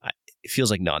 it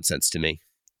feels like nonsense to me.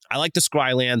 I like the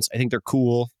Scrylands. I think they're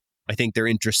cool. I think they're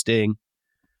interesting.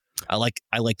 I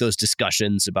like those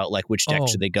discussions about like which deck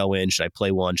should they go in? Should I play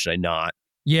one? Should I not?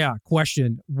 Yeah.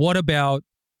 Question. What about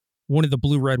one of the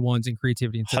blue-red ones in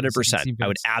creativity? 100%. I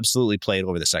would absolutely play it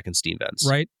over the second Steam Vents.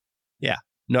 Right? Yeah.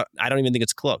 No, I don't even think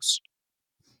it's close.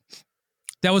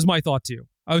 That was my thought too.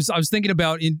 I was thinking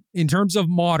about in terms of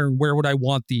modern, where would I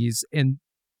want these? And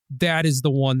that is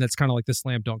the one that's kind of like the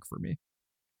slam dunk for me.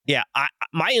 Yeah,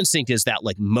 my instinct is that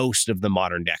like most of the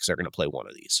modern decks are going to play one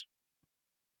of these.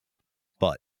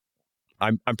 But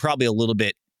I'm probably a little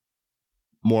bit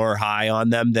more high on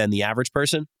them than the average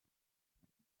person.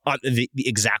 On the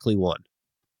exactly one.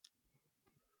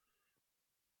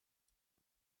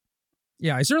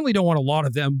 Yeah, I certainly don't want a lot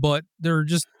of them, but there are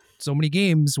just so many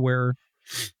games where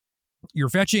you're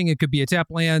fetching, it could be a tap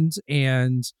land,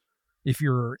 and if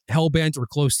you're hellbent or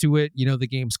close to it, you know the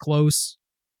game's close.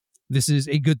 This is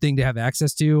a good thing to have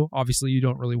access to. Obviously, you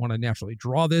don't really want to naturally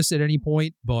draw this at any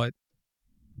point, but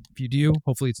if you do,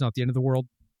 hopefully it's not the end of the world.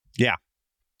 Yeah.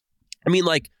 I mean,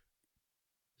 like,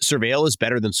 Surveil is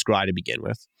better than Scry to begin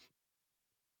with.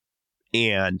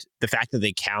 And the fact that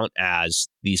they count as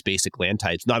these basic land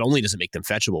types, not only does it make them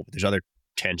fetchable, but there's other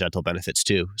tangential benefits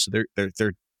too. So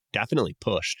they're definitely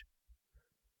pushed.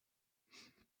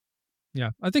 Yeah,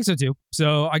 I think so too.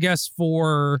 So I guess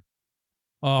for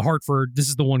Hartford, this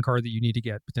is the one card that you need to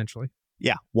get potentially.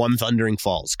 Yeah, 1 Thundering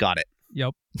Falls. Got it.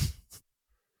 Yep.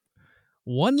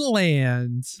 1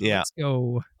 land. Yeah. Let's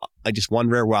go. I just 1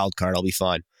 rare wild card. I'll be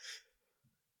fine.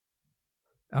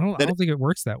 I don't think it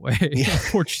works that way,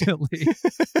 unfortunately.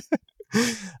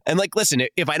 And like, listen,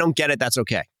 if I don't get it, that's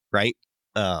okay, right?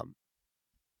 We'll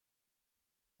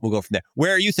go from there.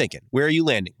 Where are you thinking? Where are you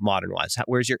landing modern-wise?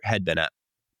 Where's your head been at?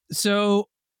 So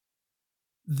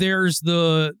there's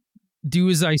the do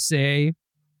as I say,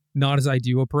 not as I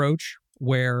do approach,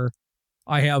 where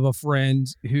I have a friend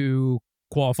who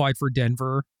qualified for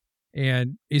Denver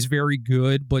and is very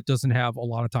good, but doesn't have a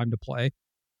lot of time to play.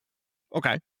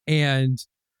 Okay. And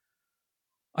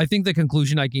I think the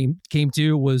conclusion I came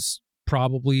to was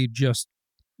probably just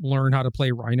learn how to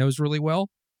play rhinos really well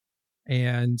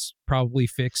and probably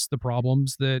fix the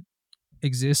problems that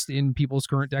exist in people's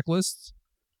current deck lists.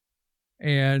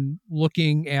 And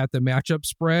looking at the matchup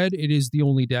spread, it is the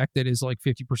only deck that is like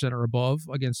 50% or above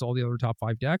against all the other top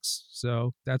 5 decks.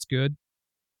 So that's good.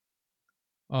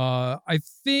 I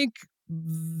think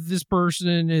this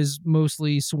person is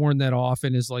mostly sworn that off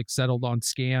and is like settled on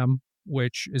Scam,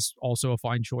 which is also a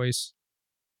fine choice.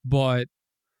 But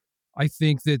I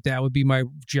think that would be my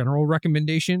general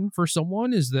recommendation for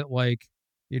someone, is that like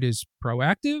it is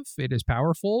proactive, it is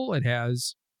powerful, it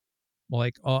has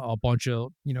like a bunch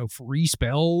of, you know, free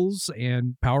spells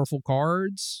and powerful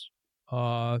cards.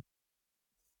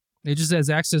 It just has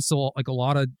access to like a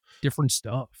lot of different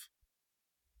stuff.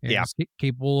 And it's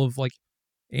capable of like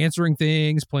answering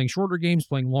things, playing shorter games,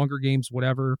 playing longer games,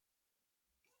 whatever.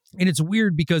 And it's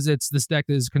weird because it's this deck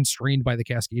that is constrained by the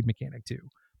cascade mechanic too.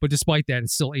 But despite that,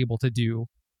 it's still able to do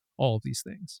all of these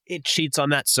things. It cheats on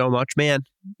that so much, man.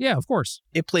 Yeah, of course.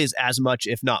 It plays as much,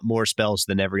 if not more spells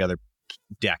than every other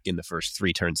deck in the first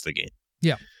 3 turns of the game.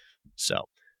 Yeah. So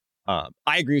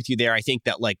I agree with you there. I think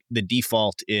that like the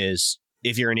default is,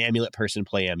 if you're an Amulet person,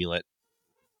 play Amulet.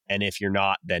 And if you're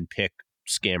not, then pick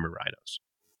Scam or Rhinos.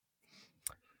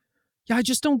 Yeah, I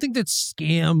just don't think that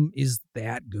Scam is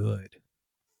that good.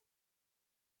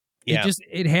 Yeah.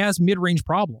 It has mid-range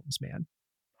problems, man.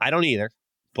 I don't either,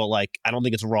 but like I don't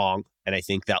think it's wrong. And I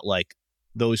think that like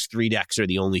those 3 decks are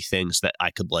the only things that I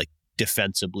could like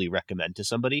defensively recommend to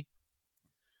somebody.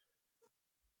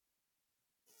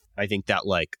 I think that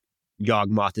like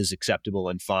Yawgmoth is acceptable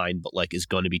and fine, but like is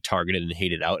going to be targeted and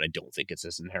hated out. And I don't think it's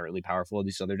as inherently powerful as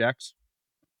these other decks.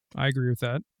 I agree with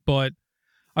that. But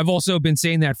I've also been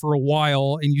saying that for a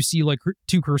while, and you see like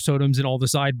 2 Curse Totems in all the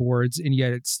sideboards, and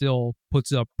yet it still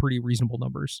puts up pretty reasonable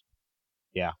numbers.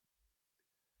 Yeah.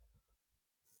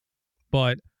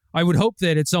 But I would hope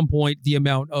that at some point the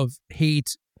amount of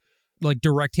hate, like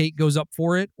direct hate, goes up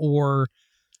for it, or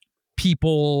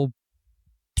people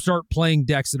start playing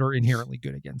decks that are inherently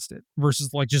good against it versus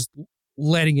like just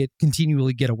letting it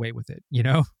continually get away with it, you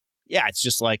know? Yeah, it's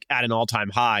just like at an all-time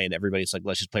high and everybody's like,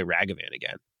 let's just play Ragavan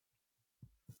again.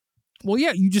 Well,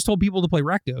 yeah, you just told people to play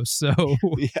Rakdos, so...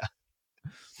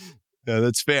 Yeah,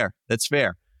 that's fair. That's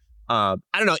fair. I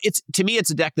don't know. To me,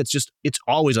 it's a deck that's just, it's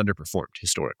always underperformed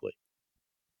historically.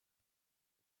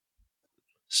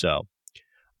 So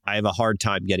I have a hard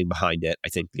time getting behind it. I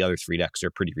think the other 3 decks are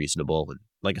pretty reasonable. And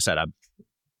like I said,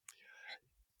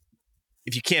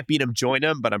 if you can't beat them, join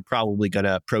them, but I'm probably going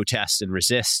to protest and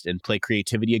resist and play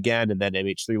Creativity again. And then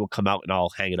MH3 will come out and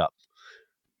I'll hang it up.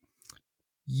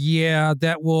 Yeah,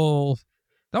 that'll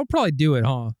probably do it,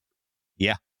 huh?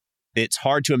 Yeah. It's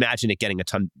hard to imagine it getting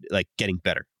getting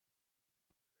better.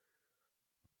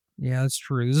 Yeah, that's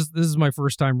true. This is my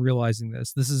first time realizing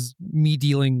this. This is me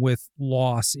dealing with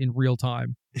loss in real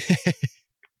time.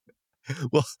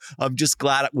 Well, I'm just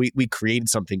glad we created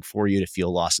something for you to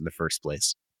feel lost in the first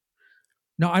place.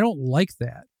 No, I don't like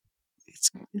that.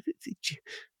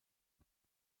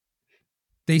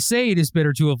 They say it is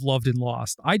better to have loved and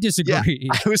lost. I disagree.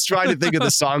 Yeah, I was trying to think of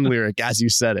the song lyric as you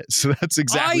said it. So that's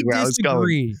exactly where I was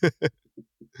going.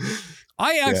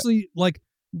 I actually,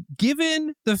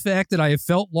 given the fact that I have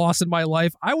felt loss in my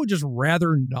life, I would just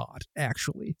rather not,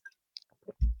 actually.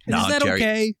 Is that Jerry,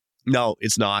 okay? No,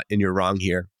 it's not, and you're wrong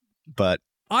here. But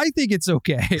I think it's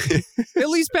okay. At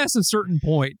least past a certain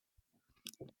point.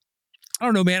 I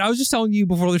don't know, man. I was just telling you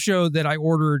before the show that I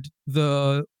ordered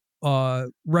the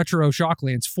retro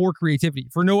Shocklands for Creativity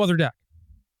for no other deck.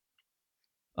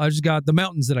 I just got the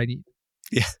mountains that I need.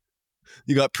 Yeah.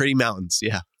 You got pretty mountains.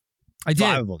 Yeah. I did.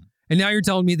 5 of them. And now you're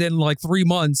telling me that in 3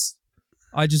 months,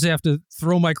 I just have to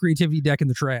throw my Creativity deck in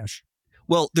the trash.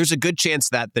 Well, there's a good chance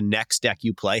that the next deck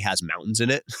you play has mountains in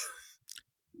it.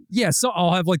 Yeah, so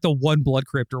I'll have the one Blood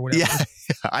Crypt or whatever. Yeah,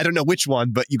 I don't know which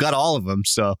one, but you got all of them,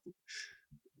 so.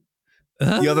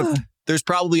 There's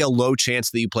probably a low chance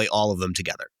that you play all of them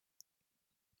together.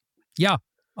 Yeah,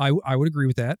 I would agree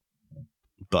with that.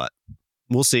 But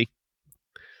we'll see.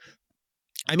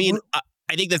 I mean,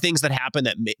 I think the things that happen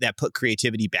that put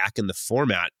Creativity back in the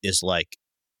format is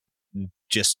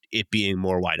just it being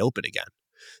more wide open again.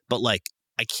 But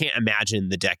I can't imagine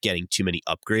the deck getting too many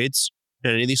upgrades in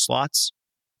any of these slots.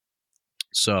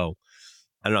 So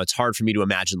I don't know. It's hard for me to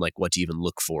imagine what to even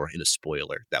look for in a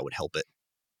spoiler that would help it.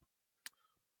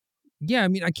 Yeah, I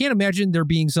mean, I can't imagine there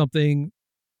being something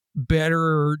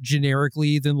better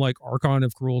generically than Archon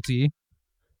of Cruelty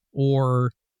or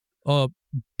a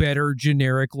better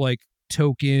generic like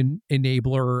token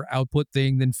enabler output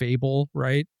thing than Fable,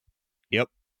 right? Yep.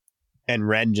 And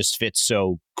Ren just fits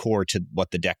so core to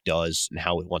what the deck does and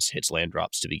how it wants to hit land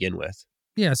drops to begin with.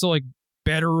 Yeah, so like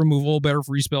better removal, better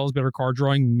free spells, better card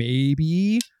drawing,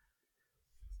 maybe.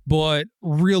 But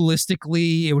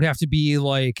realistically, it would have to be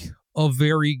like a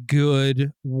very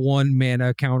good 1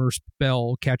 mana counter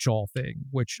spell catch-all thing,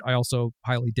 which I also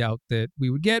highly doubt that we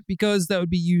would get because that would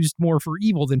be used more for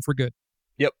evil than for good.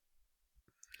 Yep.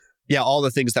 Yeah, all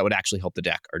the things that would actually help the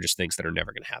deck are just things that are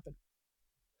never going to happen.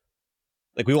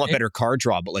 Like, we want better card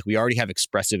draw, but like we already have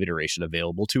expressive iteration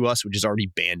available to us, which is already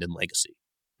banned in Legacy.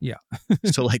 Yeah.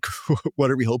 So like, what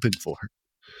are we hoping for?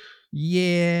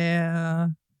 Yeah.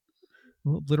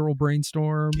 Literal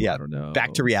brainstorm. Yeah. I don't know.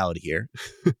 Back to reality here.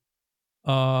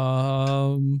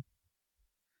 Yeah,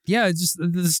 it's just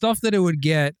the stuff that it would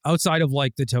get outside of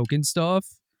like the token stuff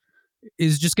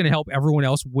is just going to help everyone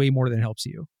else way more than it helps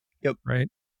you. Yep. Right.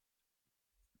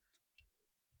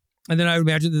 And then I would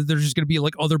imagine that there's just going to be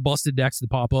like other busted decks that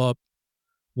pop up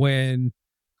when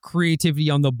creativity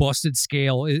on the busted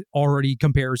scale it already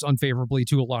compares unfavorably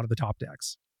to a lot of the top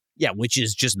decks. Yeah, which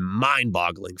is just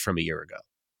mind-boggling from a year ago.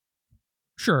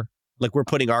 Sure. Like, we're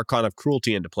putting Archon of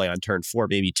Cruelty into play on turn 4,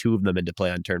 maybe 2 of them into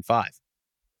play on turn 5.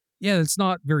 Yeah, it's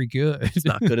not very good. It's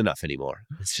not good enough anymore.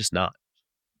 It's just not.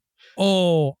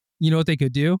 Oh, you know what they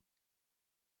could do?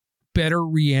 Better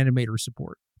Reanimator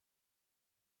support.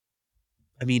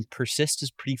 I mean, Persist is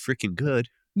pretty freaking good.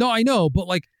 No, I know, but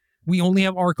like we only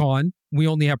have Archon, we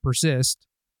only have Persist.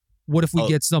 What if we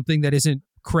get something that isn't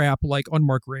crap like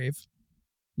Unmarked Grave?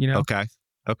 You know? Okay.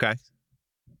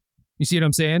 You see what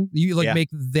I'm saying? You make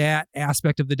that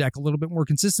aspect of the deck a little bit more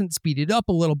consistent, speed it up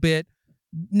a little bit.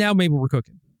 Now maybe we're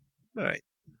cooking. All right.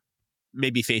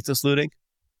 Maybe Faithless Looting?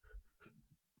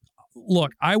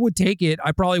 Look, I would take it.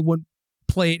 I probably wouldn't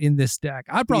play it in this deck.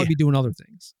 I'd probably be doing other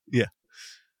things. Yeah.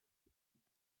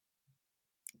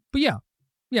 But yeah,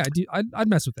 I'd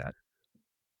mess with that.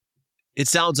 It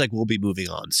sounds like we'll be moving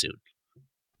on soon.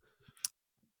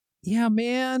 Yeah,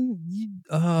 man.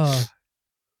 Can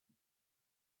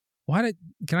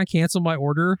I cancel my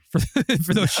order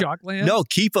for those shock lands? No,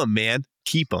 keep them, man.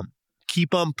 Keep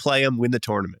them, play them, win the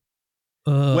tournament.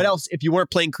 What else? If you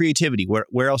weren't playing creativity,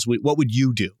 where else? What would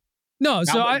you do? No,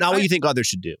 so not what you think others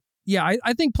should do. Yeah,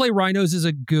 I think play Rhinos is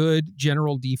a good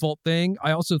general default thing.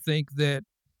 I also think that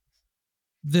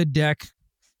the deck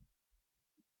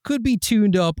could be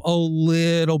tuned up a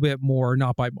little bit more,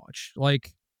 not by much.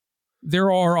 Like,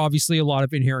 there are obviously a lot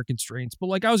of inherent constraints, but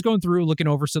like I was going through looking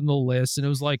over some of the lists and it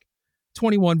was like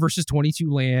 21 versus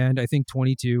 22 land. I think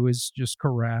 22 is just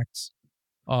correct.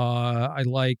 I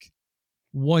like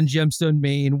 1 gemstone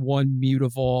main, 1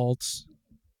 Mutavault.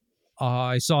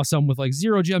 I saw some with like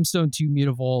 0 gemstone, 2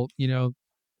 Mutavault, you know.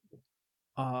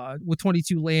 With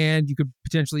 22 land, you could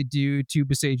potentially do 2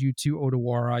 Boseiju, 2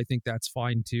 Odawara. I think that's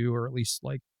fine too, or at least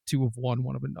like 2 of one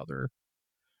of another.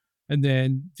 And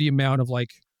then the amount of like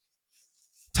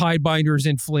Tidebinders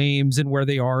and Flames and where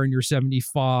they are in your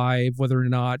 75, whether or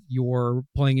not you're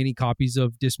playing any copies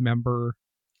of Dismember.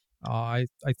 I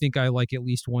think I like at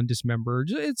least 1 Dismember.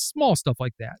 It's small stuff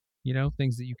like that, you know,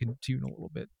 things that you can tune a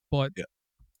little bit. But yeah.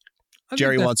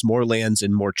 Jerry wants more lands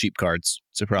and more cheap cards.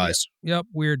 Surprise. Yep,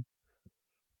 weird.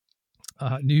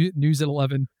 News at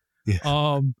 11.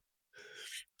 Yeah.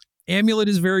 Amulet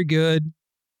is very good,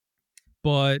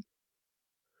 but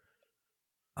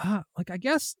like I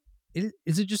guess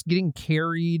is it just getting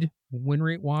carried win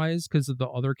rate wise because of the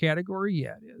other category?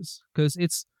 Yeah, it is, because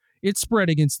its spread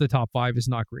against the top 5 is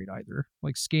not great either.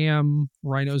 Like Scam,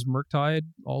 Rhinos, Murktide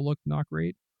all look not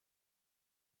great.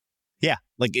 Yeah,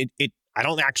 like it. I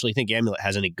don't actually think Amulet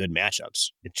has any good matchups.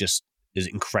 It just is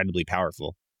incredibly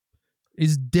powerful.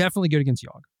 Is definitely good against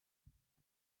Yogg.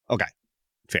 Okay,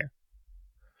 fair.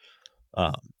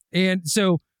 And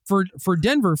so for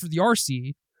Denver, for the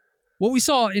RC, what we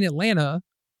saw in Atlanta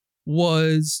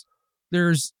was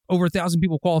there's over 1,000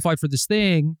 people qualified for this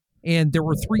thing, and there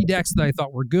were 3 decks that I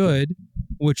thought were good,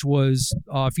 which was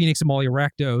Phoenix Amalia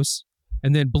Rakdos,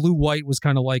 and then Blue-White was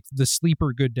kind of like the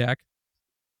sleeper good deck.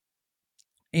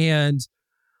 And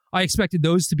I expected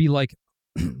those to be like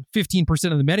 15%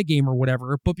 of the metagame or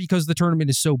whatever, but because the tournament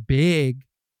is so big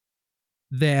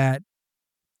that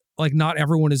like not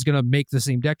everyone is going to make the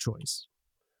same deck choice.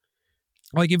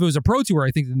 Like if it was a pro tour,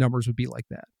 I think the numbers would be like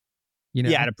that. You know?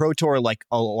 Yeah, at a pro tour, like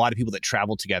a lot of people that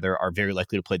travel together are very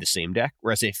likely to play the same deck,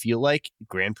 whereas I feel like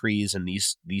Grand Prix and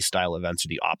these style events are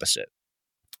the opposite.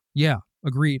 Yeah,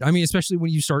 agreed. I mean, especially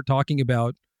when you start talking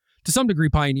about, to some degree,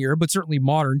 Pioneer, but certainly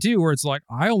Modern too, where it's like,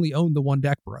 I only own the 1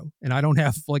 deck, bro, and I don't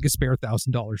have like a spare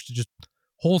 $1,000 to just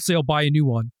wholesale buy a new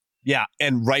one. Yeah,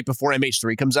 and right before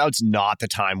MH3 comes out, it's not the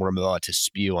time where I'm allowed to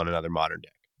spew on another modern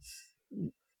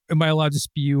deck. Am I allowed to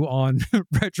spew on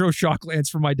Retro Shocklands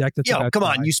for my deck? That's Yo, come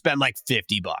on, you spend like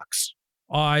 $50.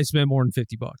 I spend more than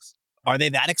 $50. Are they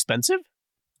that expensive?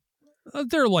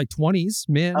 They're like 20s,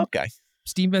 man. Okay.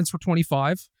 Steam vents for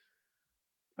 25.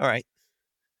 All right.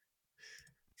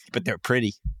 But they're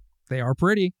pretty. They are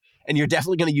pretty. And you're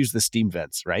definitely going to use the Steam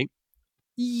vents, right?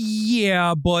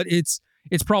 Yeah, but it's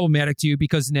problematic too,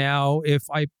 because now if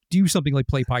I do something like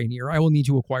play Pioneer, I will need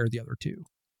to acquire the other two.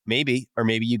 Maybe. Or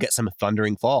maybe you get some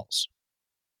Thundering Falls.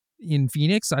 In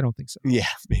Phoenix? I don't think so. Yeah,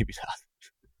 maybe not.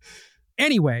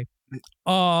 Anyway,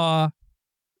 I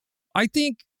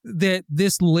think that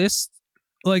this list,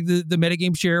 like the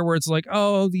metagame share where it's like,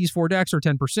 oh, these 4 decks are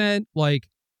 10%, like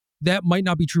that might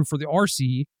not be true for the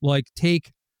RC. Like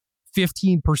take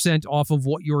 15% off of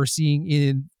what you're seeing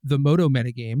in the Moto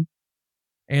metagame,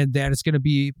 and that is going to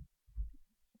be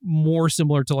more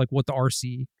similar to like what the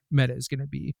RC meta is going to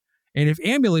be. And if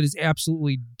Amulet is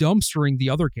absolutely dumpstering the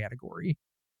other category,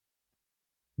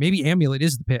 maybe Amulet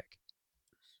is the pick.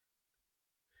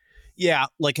 Yeah,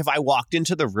 like if I walked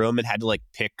into the room and had to like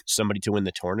pick somebody to win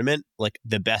the tournament, like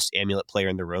the best Amulet player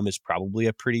in the room is probably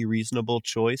a pretty reasonable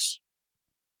choice.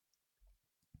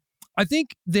 I think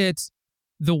that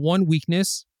the one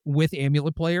weakness with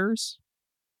Amulet players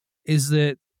is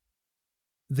that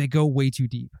they go way too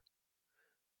deep.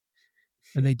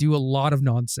 And they do a lot of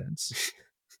nonsense.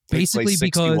 Basically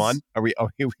because Are we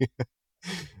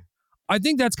I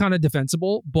think that's kind of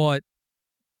defensible, but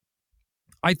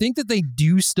I think that they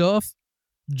do stuff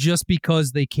just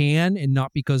because they can and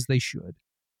not because they should.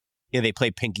 Yeah, they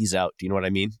play pinkies out. Do you know what I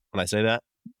mean when I say that?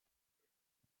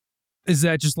 Is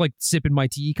that just like sipping my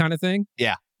tea kind of thing?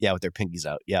 Yeah, with their pinkies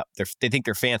out. Yeah, they think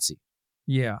they're fancy.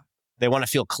 Yeah. They want to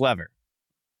feel clever.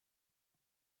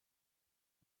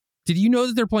 Did you know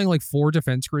that they're playing like 4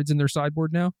 defense grids in their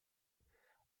sideboard now?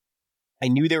 I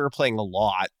knew they were playing a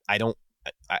lot. I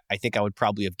think I would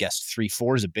probably have guessed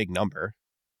 3-4 is a big number.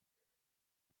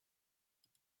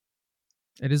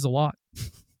 It is a lot.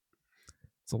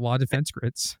 It's a lot of defense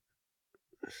grids.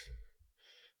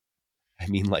 I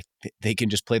mean, like, they can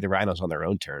just play the Rhinos on their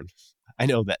own turn. I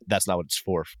know that that's not what it's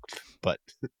for, but...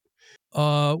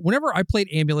 Whenever I played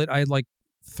Amulet, I had like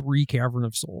 3 Cavern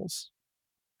of Souls.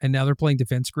 And now they're playing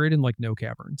Defense Grid and like no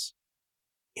Caverns.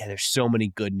 Yeah, there's so many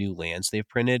good new lands they've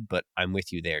printed, but I'm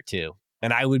with you there too.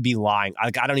 And I would be lying.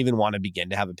 Like, I don't even want to begin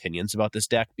to have opinions about this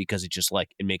deck because it just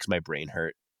like, it makes my brain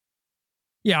hurt.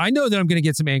 Yeah, I know that I'm going to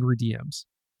get some angry DMs.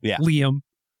 Yeah. Liam.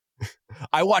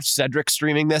 I watched Cedric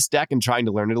streaming this deck and trying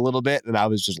to learn it a little bit, and I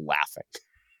was just laughing.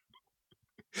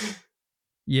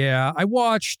 Yeah, I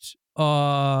watched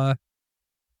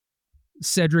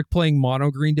Cedric playing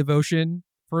Mono Green Devotion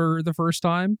for the first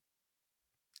time.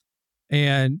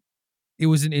 And it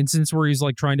was an instance where he's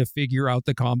like trying to figure out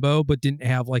the combo, but didn't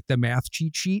have like the math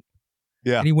cheat sheet.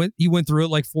 Yeah. And he went through it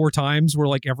like 4 times where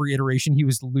like every iteration he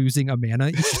was losing a mana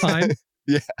each time.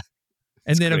 Yeah.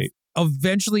 And then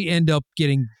eventually end up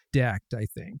getting decked, I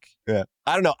think. Yeah.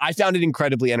 I don't know. I found it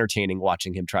incredibly entertaining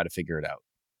watching him try to figure it out.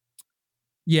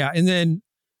 Yeah. And then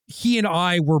he and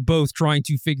I were both trying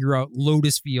to figure out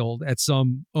Lotus Field at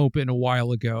some open a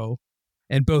while ago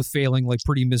and both failing like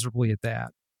pretty miserably at that.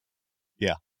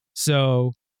 Yeah.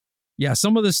 So, yeah,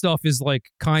 some of the stuff is like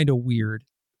kind of weird.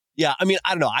 Yeah. I mean,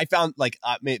 I don't know. I found like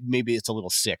maybe it's a little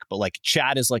sick, but like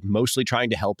Chad is like mostly trying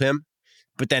to help him,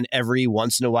 but then every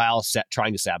once in a while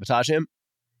trying to sabotage him.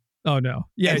 Oh, no.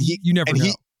 Yeah. You never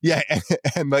know.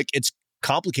 And like it's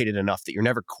complicated enough that you're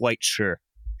never quite sure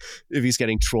if he's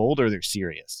getting trolled or they're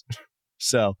serious.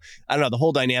 So I don't know. The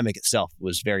whole dynamic itself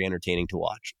was very entertaining to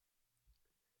watch.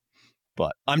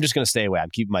 But I'm just going to stay away. I'm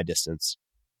keeping my distance.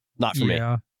 Not for me.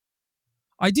 Yeah.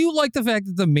 I do like the fact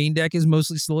that the main deck is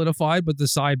mostly solidified, but the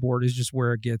sideboard is just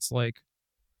where it gets like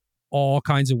all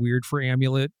kinds of weird for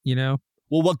Amulet, you know?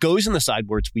 Well, what goes in the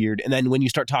sideboard's weird. And then when you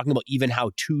start talking about even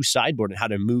how to sideboard and how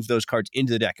to move those cards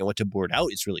into the deck and what to board out,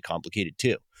 it's really complicated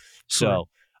too. So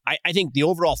I think the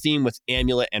overall theme with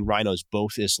Amulet and Rhinos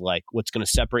both is like what's going to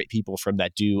separate people from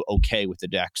that do okay with the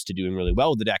decks to doing really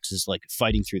well with the decks is like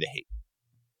fighting through the hate.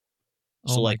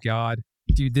 So oh my God.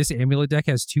 Dude, this Amulet deck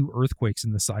has 2 earthquakes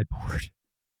in the sideboard.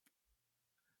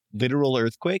 Literal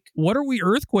earthquake? What are we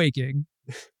earthquaking?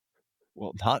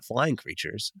 Well, not flying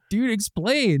creatures. Dude,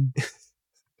 explain.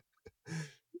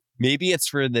 Maybe it's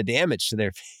for the damage to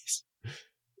their face.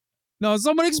 No,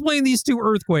 someone explain these 2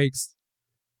 earthquakes.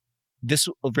 This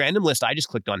random list I just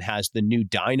clicked on has the new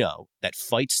dino that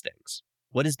fights things.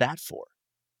 What is that for?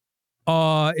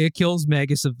 It kills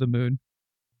Magus of the Moon.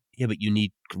 Yeah, but you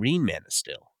need green mana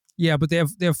still. Yeah, but they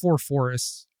have 4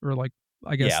 forests or like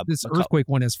I guess this Earthquake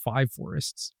one has 5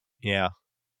 forests. Yeah.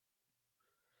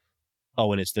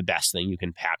 Oh, and it's the best thing you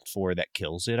can pact for that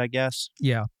kills it, I guess.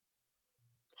 Yeah.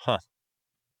 Huh.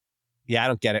 Yeah, I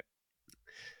don't get it.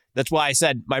 That's why I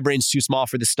said my brain's too small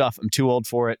for this stuff. I'm too old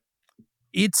for it.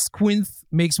 It's Quinth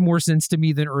makes more sense to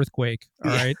me than Earthquake.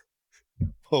 All right.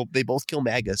 Oh, they both kill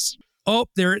Magus. Oh,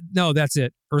 no, that's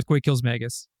it. Earthquake kills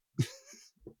Magus.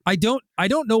 I don't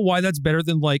know why that's better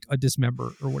than like a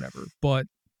Dismember or whatever, but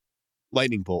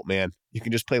Lightning Bolt, man. You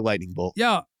can just play Lightning Bolt.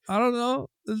 Yeah, I don't know.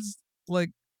 It's like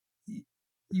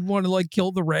you want to like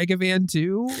kill the Ragavan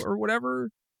too or whatever.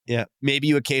 Yeah, maybe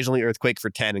you occasionally Earthquake for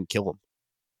 10 and kill him.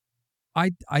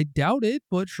 I doubt it,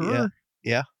 but sure.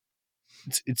 Yeah.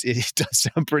 It does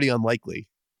sound pretty unlikely.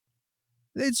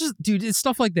 It's just, dude, it's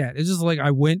stuff like that. It's just like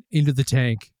I went into the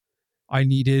tank. I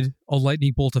needed a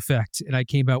lightning bolt effect, and I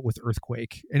came out with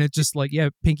Earthquake. And it's just like, yeah,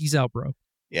 pinky's out, bro.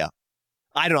 Yeah.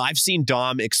 I don't know. I've seen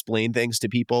Dom explain things to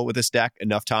people with this deck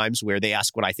enough times where they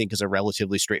ask what I think is a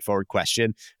relatively straightforward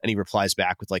question, and he replies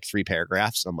back with like 3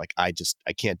 paragraphs. I'm like, I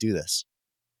can't do this.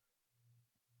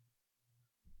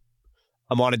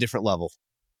 I'm on a different level.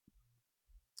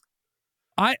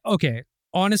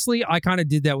 Honestly, I kind of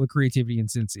did that with Creativity and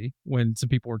Cincy when some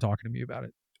people were talking to me about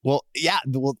it. Well, yeah,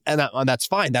 and that's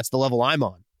fine. That's the level I'm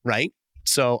on, right?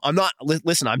 So I'm not,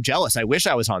 listen, I'm jealous. I wish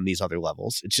I was on these other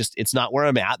levels. It's not where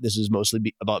I'm at. This is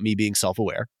mostly about me being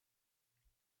self-aware.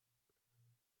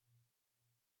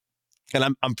 And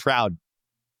I'm proud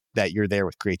that you're there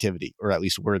with Creativity, or at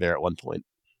least were there at one point.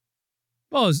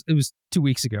 Well, it was 2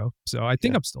 weeks ago, so I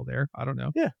think I'm still there. I don't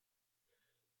know. Yeah.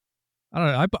 I don't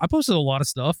know. I posted a lot of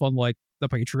stuff on like the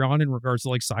Patreon in regards to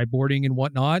like sideboarding and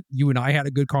whatnot. You and I had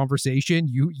a good conversation.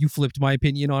 You flipped my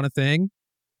opinion on a thing.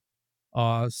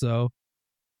 So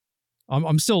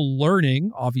I'm still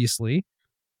learning, obviously,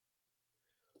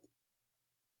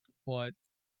 but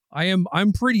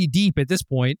I'm pretty deep at this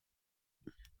point.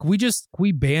 Can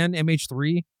we ban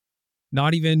MH3?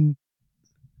 Not even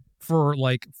for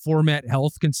like format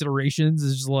health considerations.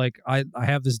 It's just like I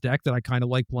have this deck that I kind of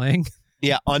like playing.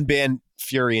 Yeah, unban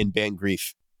Fury and ban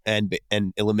Grief and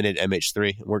eliminate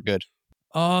MH3. We're good.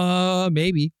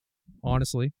 Maybe.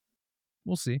 Honestly,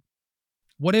 we'll see.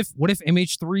 What if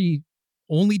MH3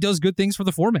 only does good things for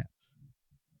the format?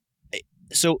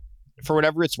 So, for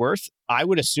whatever it's worth, I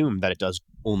would assume that it does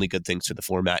only good things to the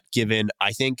format, given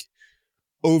I think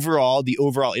the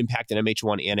overall impact that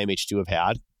MH1 and MH2 have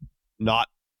had, not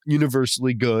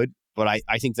universally good, but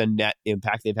I think the net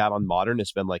impact they've had on Modern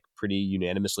has been like pretty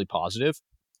unanimously positive.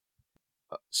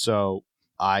 So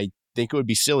I think it would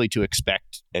be silly to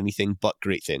expect anything but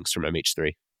great things from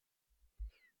MH3.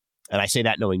 And I say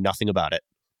that knowing nothing about it.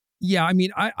 Yeah, I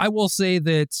mean, I will say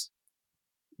that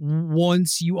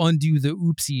once you undo the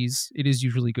oopsies, it is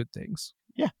usually good things.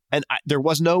 Yeah, and there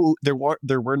were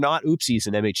not oopsies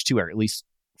in MH2, or at least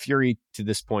Fury to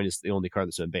this point is the only card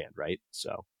that's been banned, right?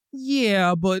 So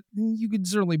yeah, but you could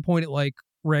certainly point at like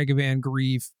Ragavan,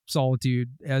 Grief, Solitude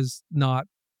as not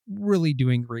really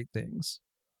doing great things.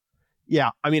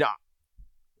 Yeah, I mean,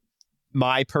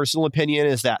 my personal opinion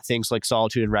is that things like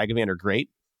Solitude and Ragavan are great,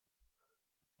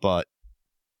 but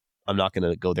I'm not going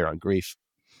to go there on Grief.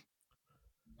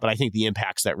 But I think the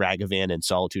impacts that Ragavan and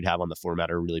Solitude have on the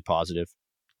format are really positive.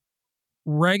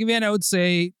 Ragavan, I would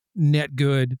say net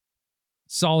good.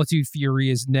 Solitude Fury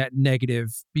is net negative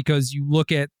because you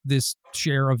look at this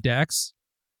share of decks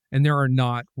and there are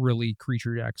not really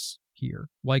creature decks here.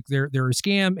 Like there are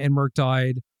Scam and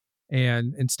Murktide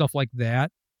and stuff like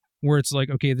that, where it's like,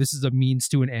 okay, this is a means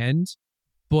to an end,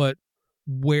 but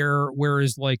where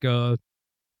is like any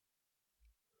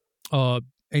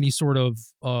sort of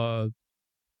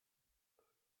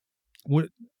what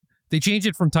they changed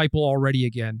it from Typal already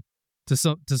again to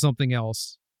something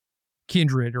else,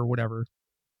 Kindred or whatever.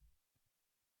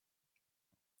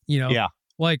 You know, yeah,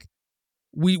 like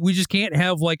we just can't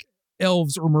have like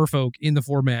elves or merfolk in the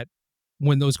format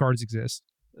when those cards exist.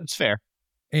 That's fair,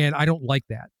 and I don't like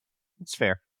that. That's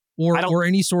fair. Or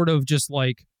any sort of just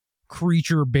like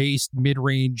creature based mid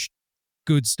range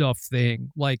good stuff thing.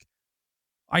 Like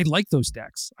I like those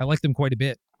decks. I like them quite a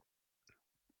bit.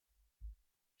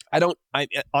 On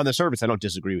the surface, I don't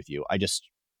disagree with you. I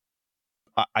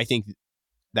think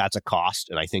that's a cost,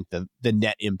 and I think the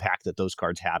net impact that those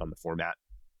cards had on the format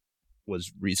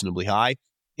was reasonably high,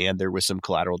 and there was some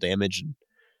collateral damage, and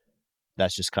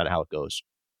that's just kind of how it goes.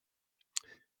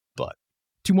 But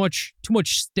too much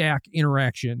stack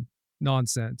interaction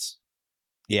nonsense.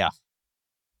 Yeah.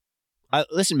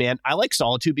 Listen, man, I like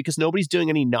Solitude because nobody's doing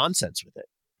any nonsense with it.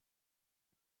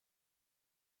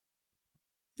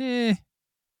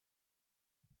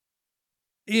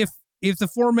 If if the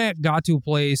format got to a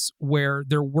place where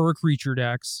there were creature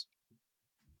decks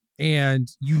and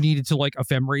you needed to like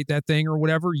ephemerate that thing or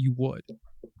whatever, you would.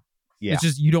 Yeah. It's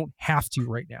just you don't have to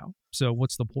right now. So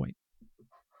what's the point?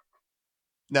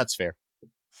 That's fair.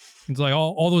 It's like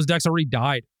all those decks already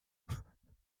died.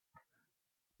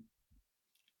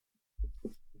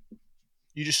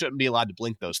 You just shouldn't be allowed to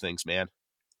blink those things, man.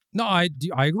 No, I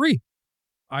agree.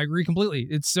 I agree completely.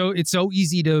 It's so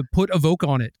easy to put Evoke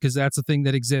on it because that's a thing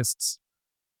that exists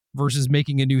versus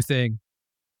making a new thing.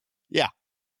 Yeah.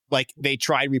 Like they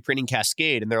tried reprinting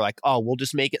Cascade and they're like, oh, we'll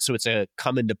just make it so it's a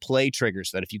come into play trigger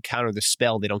so that if you counter the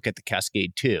spell, they don't get the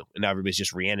Cascade too. And now everybody's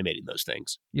just reanimating those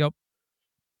things. Yep.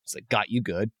 It's like, got you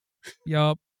good.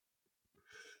 Yep.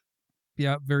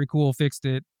 Yeah, very cool. Fixed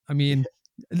it. I mean,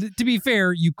 to be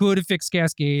fair, you could have fixed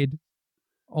Cascade.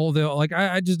 Although, like,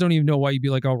 I just don't even know why you'd be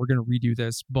like, oh, we're going to redo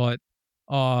this. But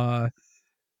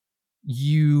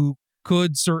you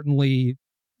could certainly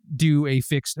do a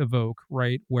fixed Evoke,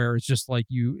 right? Where it's just like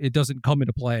it doesn't come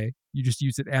into play. You just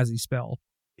use it as a spell.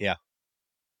 Yeah.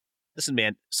 Listen,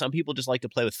 man, some people just like to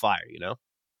play with fire, you know?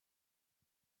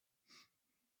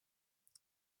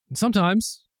 And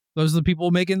sometimes those are the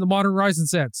people making the Modern Horizon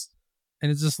sets.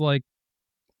 And it's just like,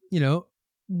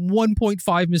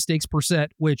 1.5 mistakes per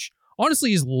set, which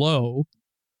honestly is low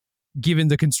given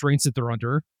the constraints that they're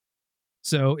under.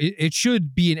 So it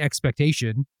should be an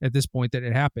expectation at this point that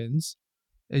it happens.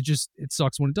 It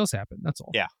sucks when it does happen. That's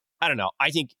all. Yeah. I don't know. I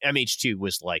think MH2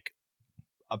 was like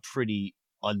a pretty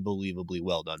unbelievably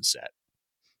well done set.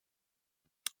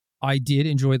 I did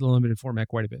enjoy the limited format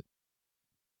quite a bit.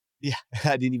 Yeah.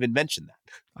 I didn't even mention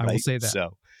that. I will say that.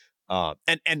 So,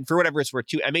 and for whatever it's worth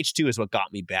too, MH2 is what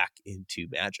got me back into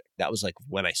Magic. That was like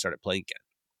when I started playing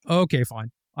again. Okay,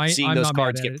 fine. Seeing I'm those not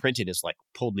cards mad at get it. printed is like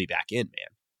pulled me back in, man.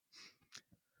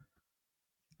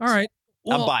 All right.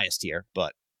 Well, I'm biased here,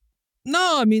 but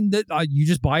no, I mean that you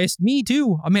just biased me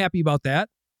too. I'm happy about that.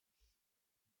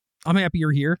 I'm happy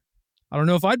you're here. I don't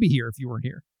know if I'd be here if you weren't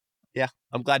here. Yeah,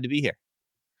 I'm glad to be here.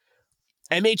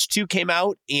 MH2 came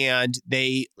out and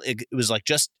it was like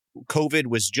just COVID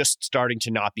was just starting to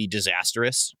not be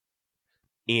disastrous.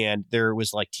 And there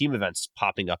was like team events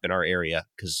popping up in our area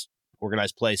because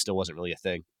organized play still wasn't really a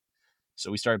thing. So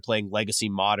we started playing Legacy,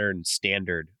 Modern,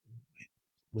 Standard.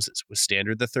 Was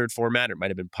Standard the third format, or it might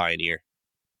have been Pioneer?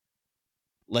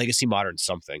 Legacy, Modern,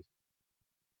 something.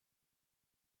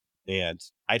 And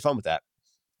I had fun with that.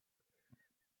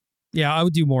 Yeah, I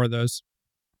would do more of those.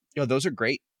 Those are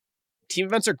great. Team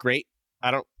events are great.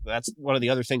 That's one of the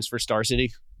other things for Star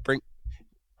City.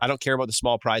 I don't care about the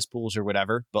small prize pools or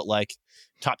whatever, but like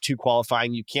top 2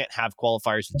 qualifying, you can't have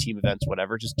qualifiers for team events,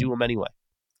 whatever. Just do them anyway.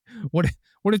 What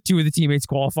if 2 of the teammates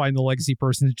qualify and the legacy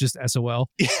person is just SOL?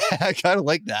 Yeah, I kind of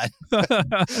like that.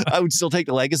 I would still take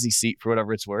the legacy seat for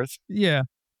whatever it's worth. Yeah.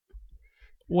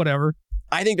 Whatever.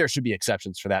 I think there should be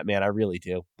exceptions for that, man. I really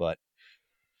do. But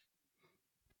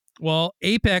well,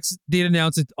 Apex did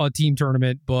announce a team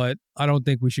tournament, but I don't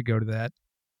think we should go to that.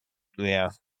 Yeah.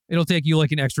 It'll take you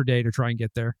like an extra day to try and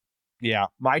get there. Yeah.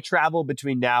 My travel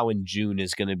between now and June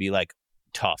is going to be like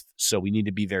tough. So we need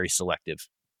to be very selective.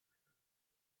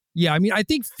 Yeah. I mean, I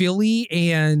think Philly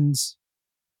and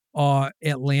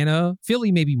Atlanta,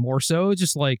 Philly maybe more so.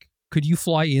 Just like, could you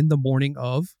fly in the morning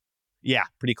of? Yeah.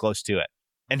 Pretty close to it.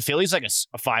 And Philly's like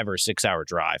a 5 or 6 hour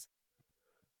drive.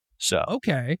 So.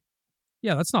 Okay.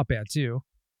 Yeah. That's not bad too.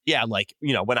 Yeah. Like,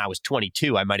 when I was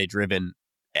 22, I might have driven,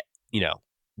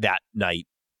 that night.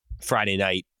 Friday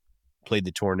night, played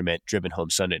the tournament, driven home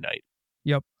Sunday night.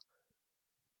 Yep.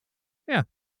 Yeah.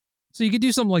 So you could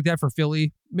do something like that for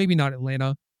Philly. Maybe not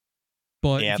Atlanta.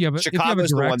 But yeah, if you have Chicago's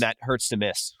the one that hurts to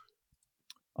miss.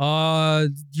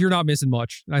 You're not missing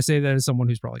much. And I say that as someone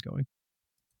who's probably going.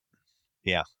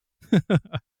 Yeah.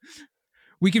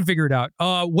 We can figure it out.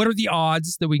 What are the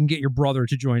odds that we can get your brother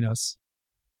to join us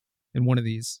in one of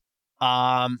these?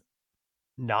 Not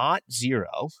 0.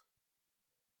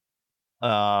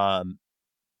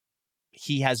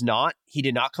 He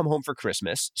did not come home for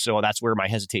Christmas, so that's where my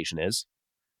hesitation is.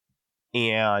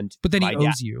 But then he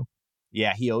owes you.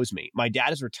 Yeah, he owes me. My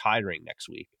dad is retiring next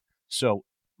week. So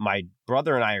my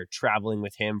brother and I are traveling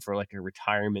with him for like a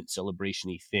retirement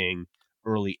celebration-y thing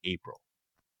early April.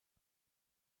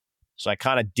 So I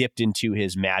kind of dipped into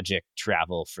his Magic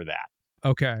travel for that.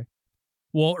 Okay.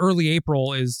 Well, early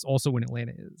April is also when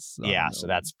Atlanta is. Yeah, so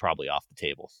that's probably off the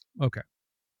table. Okay.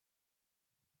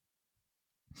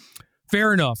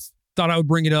 Fair enough. Thought I would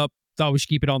bring it up. Thought we should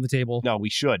keep it on the table. No, we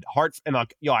should.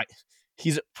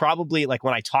 He's probably like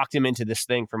when I talked him into this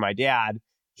thing for my dad,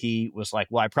 he was like,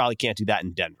 well, I probably can't do that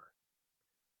in Denver.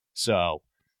 So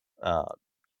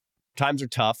times are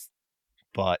tough,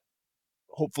 but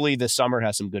hopefully the summer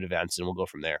has some good events and we'll go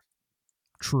from there.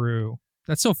 True.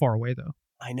 That's so far away though.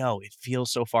 I know it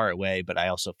feels so far away, but I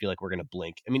also feel like we're going to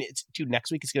blink. I mean,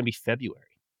 next week it's going to be February.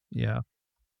 Yeah.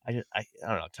 I don't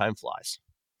know. Time flies.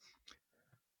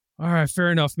 All right.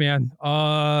 Fair enough, man.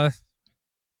 Rakdos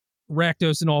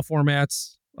in all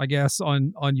formats, I guess,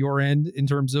 on your end in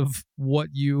terms of what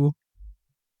you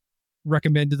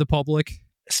recommend to the public.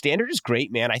 Standard is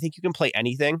great, man. I think you can play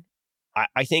anything.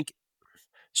 I think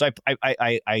so.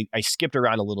 I skipped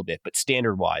around a little bit, but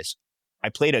standard wise, I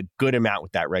played a good amount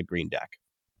with that red-green deck.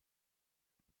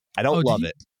 I don't love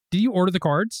it. Did you order the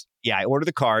cards? Yeah, I ordered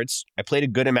the cards. I played a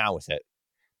good amount with it.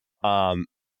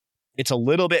 It's a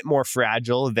little bit more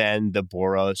fragile than the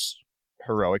Boros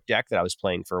heroic deck that I was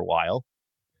playing for a while.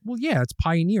 Well, yeah, it's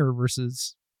Pioneer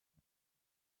versus.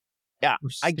 Yeah,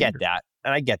 I get that.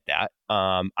 And I get that.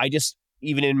 I just,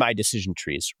 even in my decision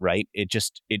trees, right? It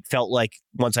felt like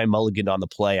once I mulliganed on the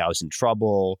play, I was in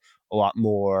trouble a lot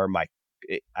more.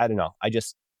 I don't know. I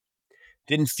just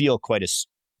didn't feel quite as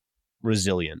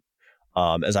resilient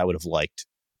as I would have liked.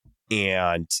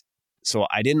 And so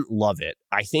I didn't love it.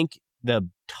 I think the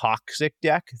toxic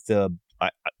deck,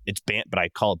 it's banned, but I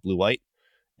call it blue-white,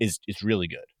 is really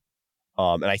good.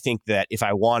 And I think that if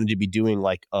I wanted to be doing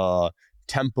like a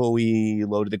tempo-y,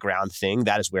 low to the ground thing,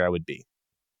 that is where I would be.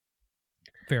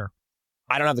 Fair.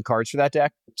 I don't have the cards for that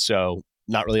deck, so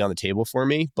not really on the table for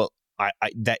me. But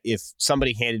that if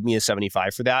somebody handed me a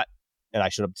 75 for that and I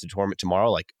showed up to the tournament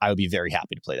tomorrow, like I would be very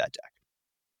happy to play that deck.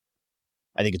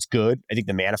 I think it's good. I think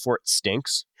the mana for it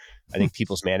stinks. I think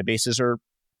people's mana bases are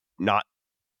not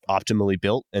optimally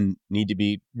built and need to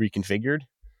be reconfigured.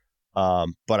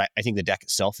 But I think the deck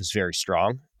itself is very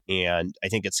strong, and I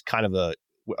think it's kind of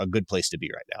a good place to be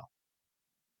right now.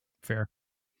 Fair.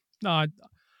 No,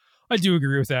 I do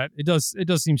agree with that. It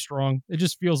does seem strong. It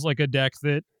just feels like a deck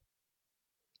that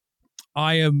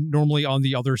I am normally on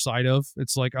the other side of.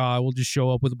 It's like I will just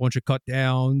show up with a bunch of cut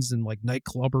downs and like night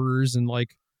clubbers and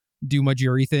like do my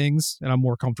Jerry things, and I'm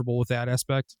more comfortable with that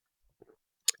aspect.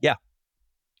 Yeah.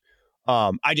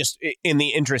 I just, in the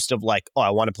interest of like,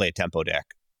 I want to play a tempo deck.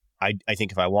 I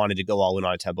think if I wanted to go all in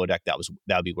on a tempo deck, that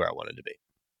would be where I wanted to be.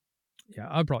 Yeah,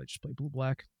 I'd probably just play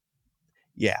blue-black.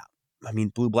 Yeah. I mean,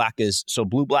 blue-black.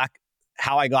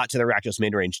 How I got to the Rakdos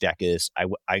mid-range deck is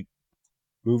I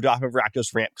moved off of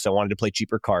Rakdos Ramp because I wanted to play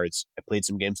cheaper cards. I played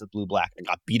some games with blue-black. I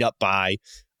got beat up by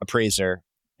Appraiser,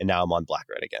 and now I'm on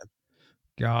black-red again.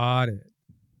 Got it.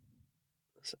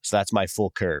 So that's my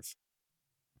full curve.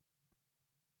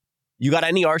 You got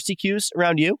any RCQs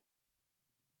around you?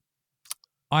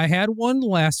 I had one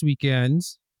last weekend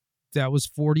that was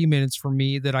 40 minutes for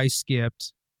me that I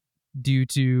skipped due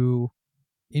to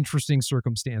interesting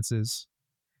circumstances.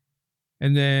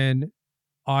 And then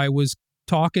I was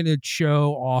talking to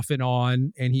Cho off and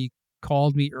on, and he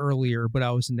called me earlier, but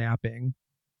I was napping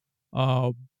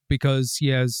because he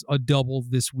has a double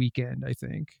this weekend, I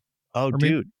think. Oh, or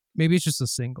dude. Maybe it's just a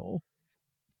single.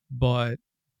 But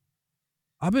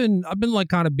I've been like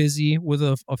kind of busy with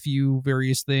a few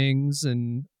various things,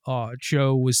 and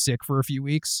Cho was sick for a few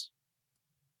weeks,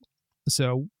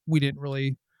 so we didn't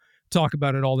really talk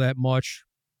about it all that much.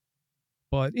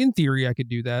 But in theory, I could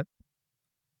do that.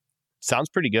 Sounds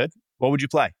pretty good. What would you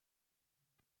play?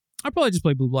 I'd probably just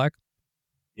play blue-black.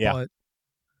 Yeah. But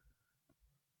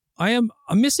I'm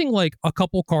missing like a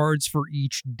couple cards for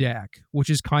each deck, which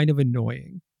is kind of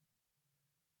annoying.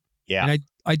 Yeah. And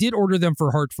I did order them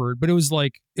for Hartford, but it was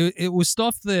like, it was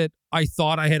stuff that I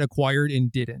thought I had acquired and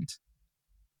didn't.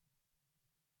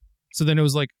 So then it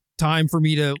was like time for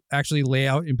me to actually lay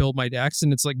out and build my decks.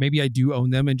 And it's like, maybe I do own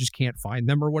them and just can't find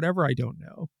them or whatever. I don't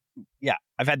know. Yeah.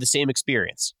 I've had the same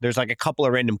experience. There's like a couple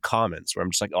of random commons where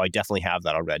I'm just like, I definitely have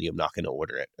that already. I'm not going to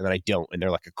order it. And then I don't. And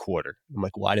they're like a quarter. I'm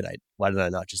like, why did I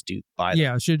not just buy them?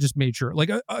 Yeah. I should have just made sure.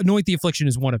 Like Anoint the Affliction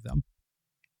is one of them.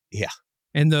 Yeah.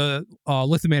 And the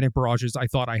Lithomantic Barrages, I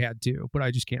thought I had too, but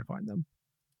I just can't find them.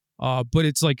 But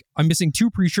it's like I'm missing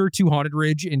 2 Preacher, 2 Haunted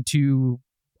Ridge, and 2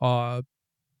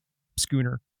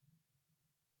 Schooner.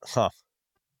 Huh.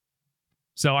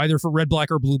 So either for red,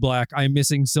 black, or blue, black, I'm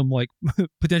missing some like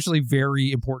potentially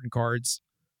very important cards.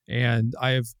 And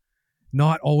I have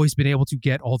not always been able to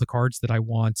get all the cards that I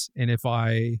want. And if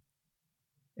I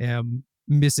am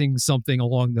missing something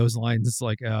along those lines, it's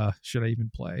like, should I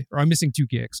even play? Or I'm missing 2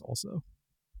 Gix also.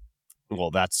 Well,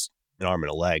 that's an arm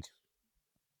and a leg.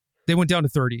 They went down to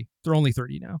 30. They're only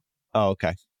 30 now. Oh,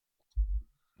 okay.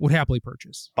 Would happily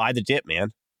purchase. Buy the dip,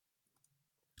 man.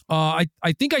 I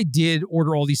think I did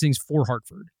order all these things for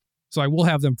Hartford, so I will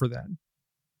have them for then.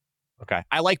 Okay.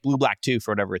 I like blue black too,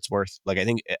 for whatever it's worth. Like I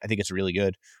think it's really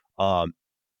good.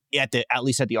 At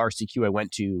least at the RCQ I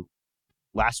went to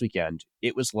last weekend,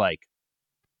 it was like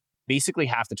basically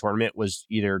half the tournament was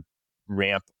either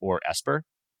Ramp or Esper.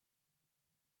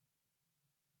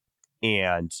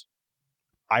 And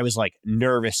I was like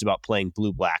nervous about playing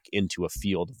blue-black into a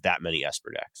field of that many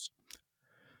Esper decks.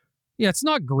 Yeah, it's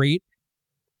not great.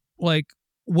 Like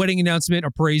Wedding Announcement,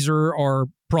 Appraiser are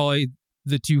probably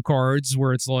the two cards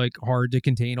where it's like hard to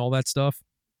contain all that stuff.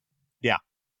 Yeah.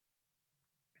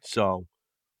 So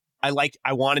I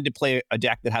wanted to play a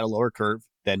deck that had a lower curve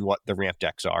than what the Ramp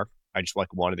decks are. I just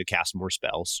like wanted to cast more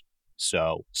spells.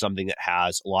 So something that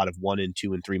has a lot of 1 and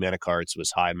 2 and 3 mana cards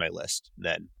was high on my list.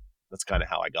 Then that's kind of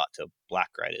how I got to Black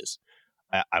Red. Is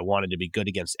I wanted to be good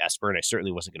against Esper, and I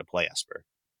certainly wasn't going to play Esper.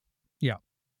 Yeah.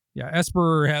 Yeah,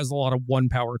 Esper has a lot of 1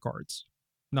 power cards.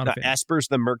 Not a fan. Esper's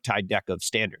the Murktide deck of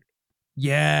Standard.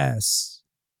 Yes.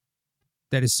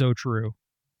 That is so true.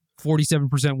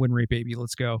 47% win rate, baby.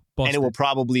 Let's go. Busted. And they'll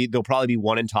probably be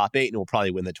 1 in top 8, and will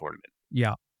probably win the tournament.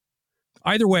 Yeah.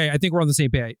 Either way, I think we're on the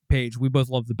same page. We both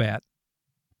love the bat.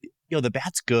 The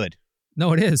bat's good.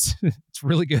 No, it is. It's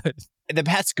really good. The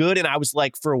bat's good, and I was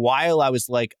like, for a while, I was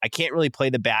like, I can't really play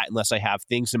the bat unless I have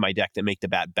things in my deck that make the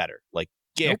bat better, like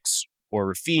Gix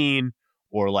or Rafine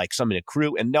or like something to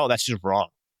crew. And no, that's just wrong.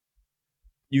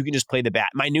 You can just play the bat.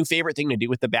 My new favorite thing to do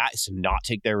with the bat is to not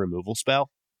take their removal spell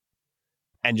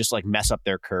and just like mess up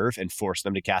their curve and force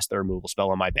them to cast their removal spell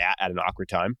on my bat at an awkward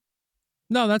time.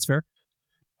 No, that's fair.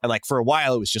 And like for a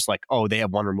while, it was just like, oh, they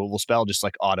have 1 removal spell, just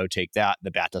like auto take that.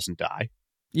 The bat doesn't die.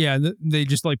 Yeah, they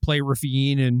just like play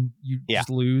Rafine and you just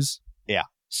lose. Yeah.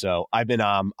 So I've been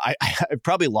I've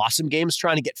probably lost some games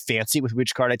trying to get fancy with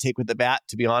which card I take with the bat,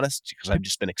 to be honest, because I've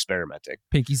just been experimenting.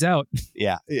 Pinky's out.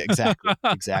 Yeah, exactly.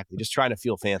 Exactly. Just trying to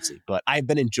feel fancy, but I've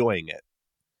been enjoying it.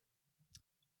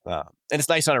 And it's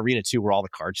nice on Arena too, where all the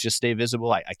cards just stay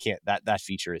visible. I can't, that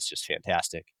feature is just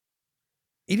fantastic.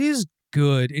 It is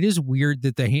good. It is weird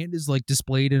that the hand is like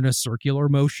displayed in a circular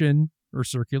motion or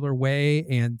circular way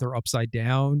and they're upside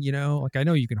down, like I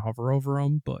know you can hover over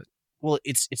them, but well,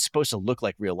 it's supposed to look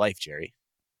like real life, Jerry.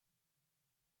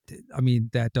 I mean,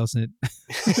 that doesn't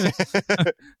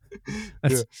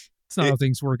it's not how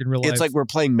things work in real life. It's like we're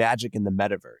playing Magic in the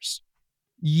metaverse.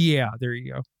 Yeah, there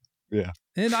you go. Yeah.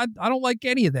 And I don't like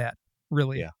any of that,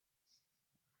 really. Yeah.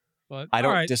 But I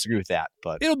don't disagree with that,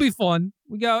 but it'll be fun.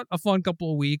 We got a fun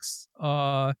couple of weeks.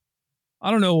 I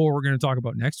don't know what we're going to talk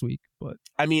about next week, but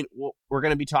I mean, we're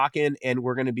going to be talking and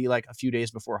we're going to be like a few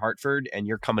days before Hartford and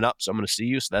you're coming up. So I'm going to see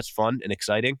you. So that's fun and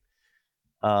exciting.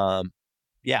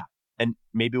 Yeah. And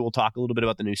maybe we'll talk a little bit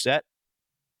about the new set.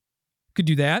 Could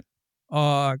do that.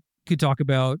 Could talk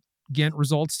about Ghent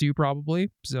results too, probably.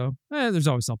 So there's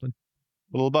always something.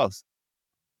 A little of both.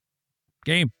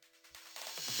 Game.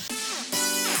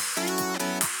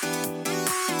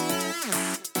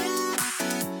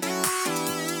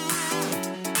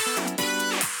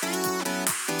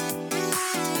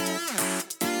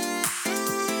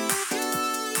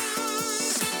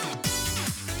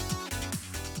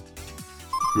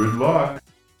 Good luck.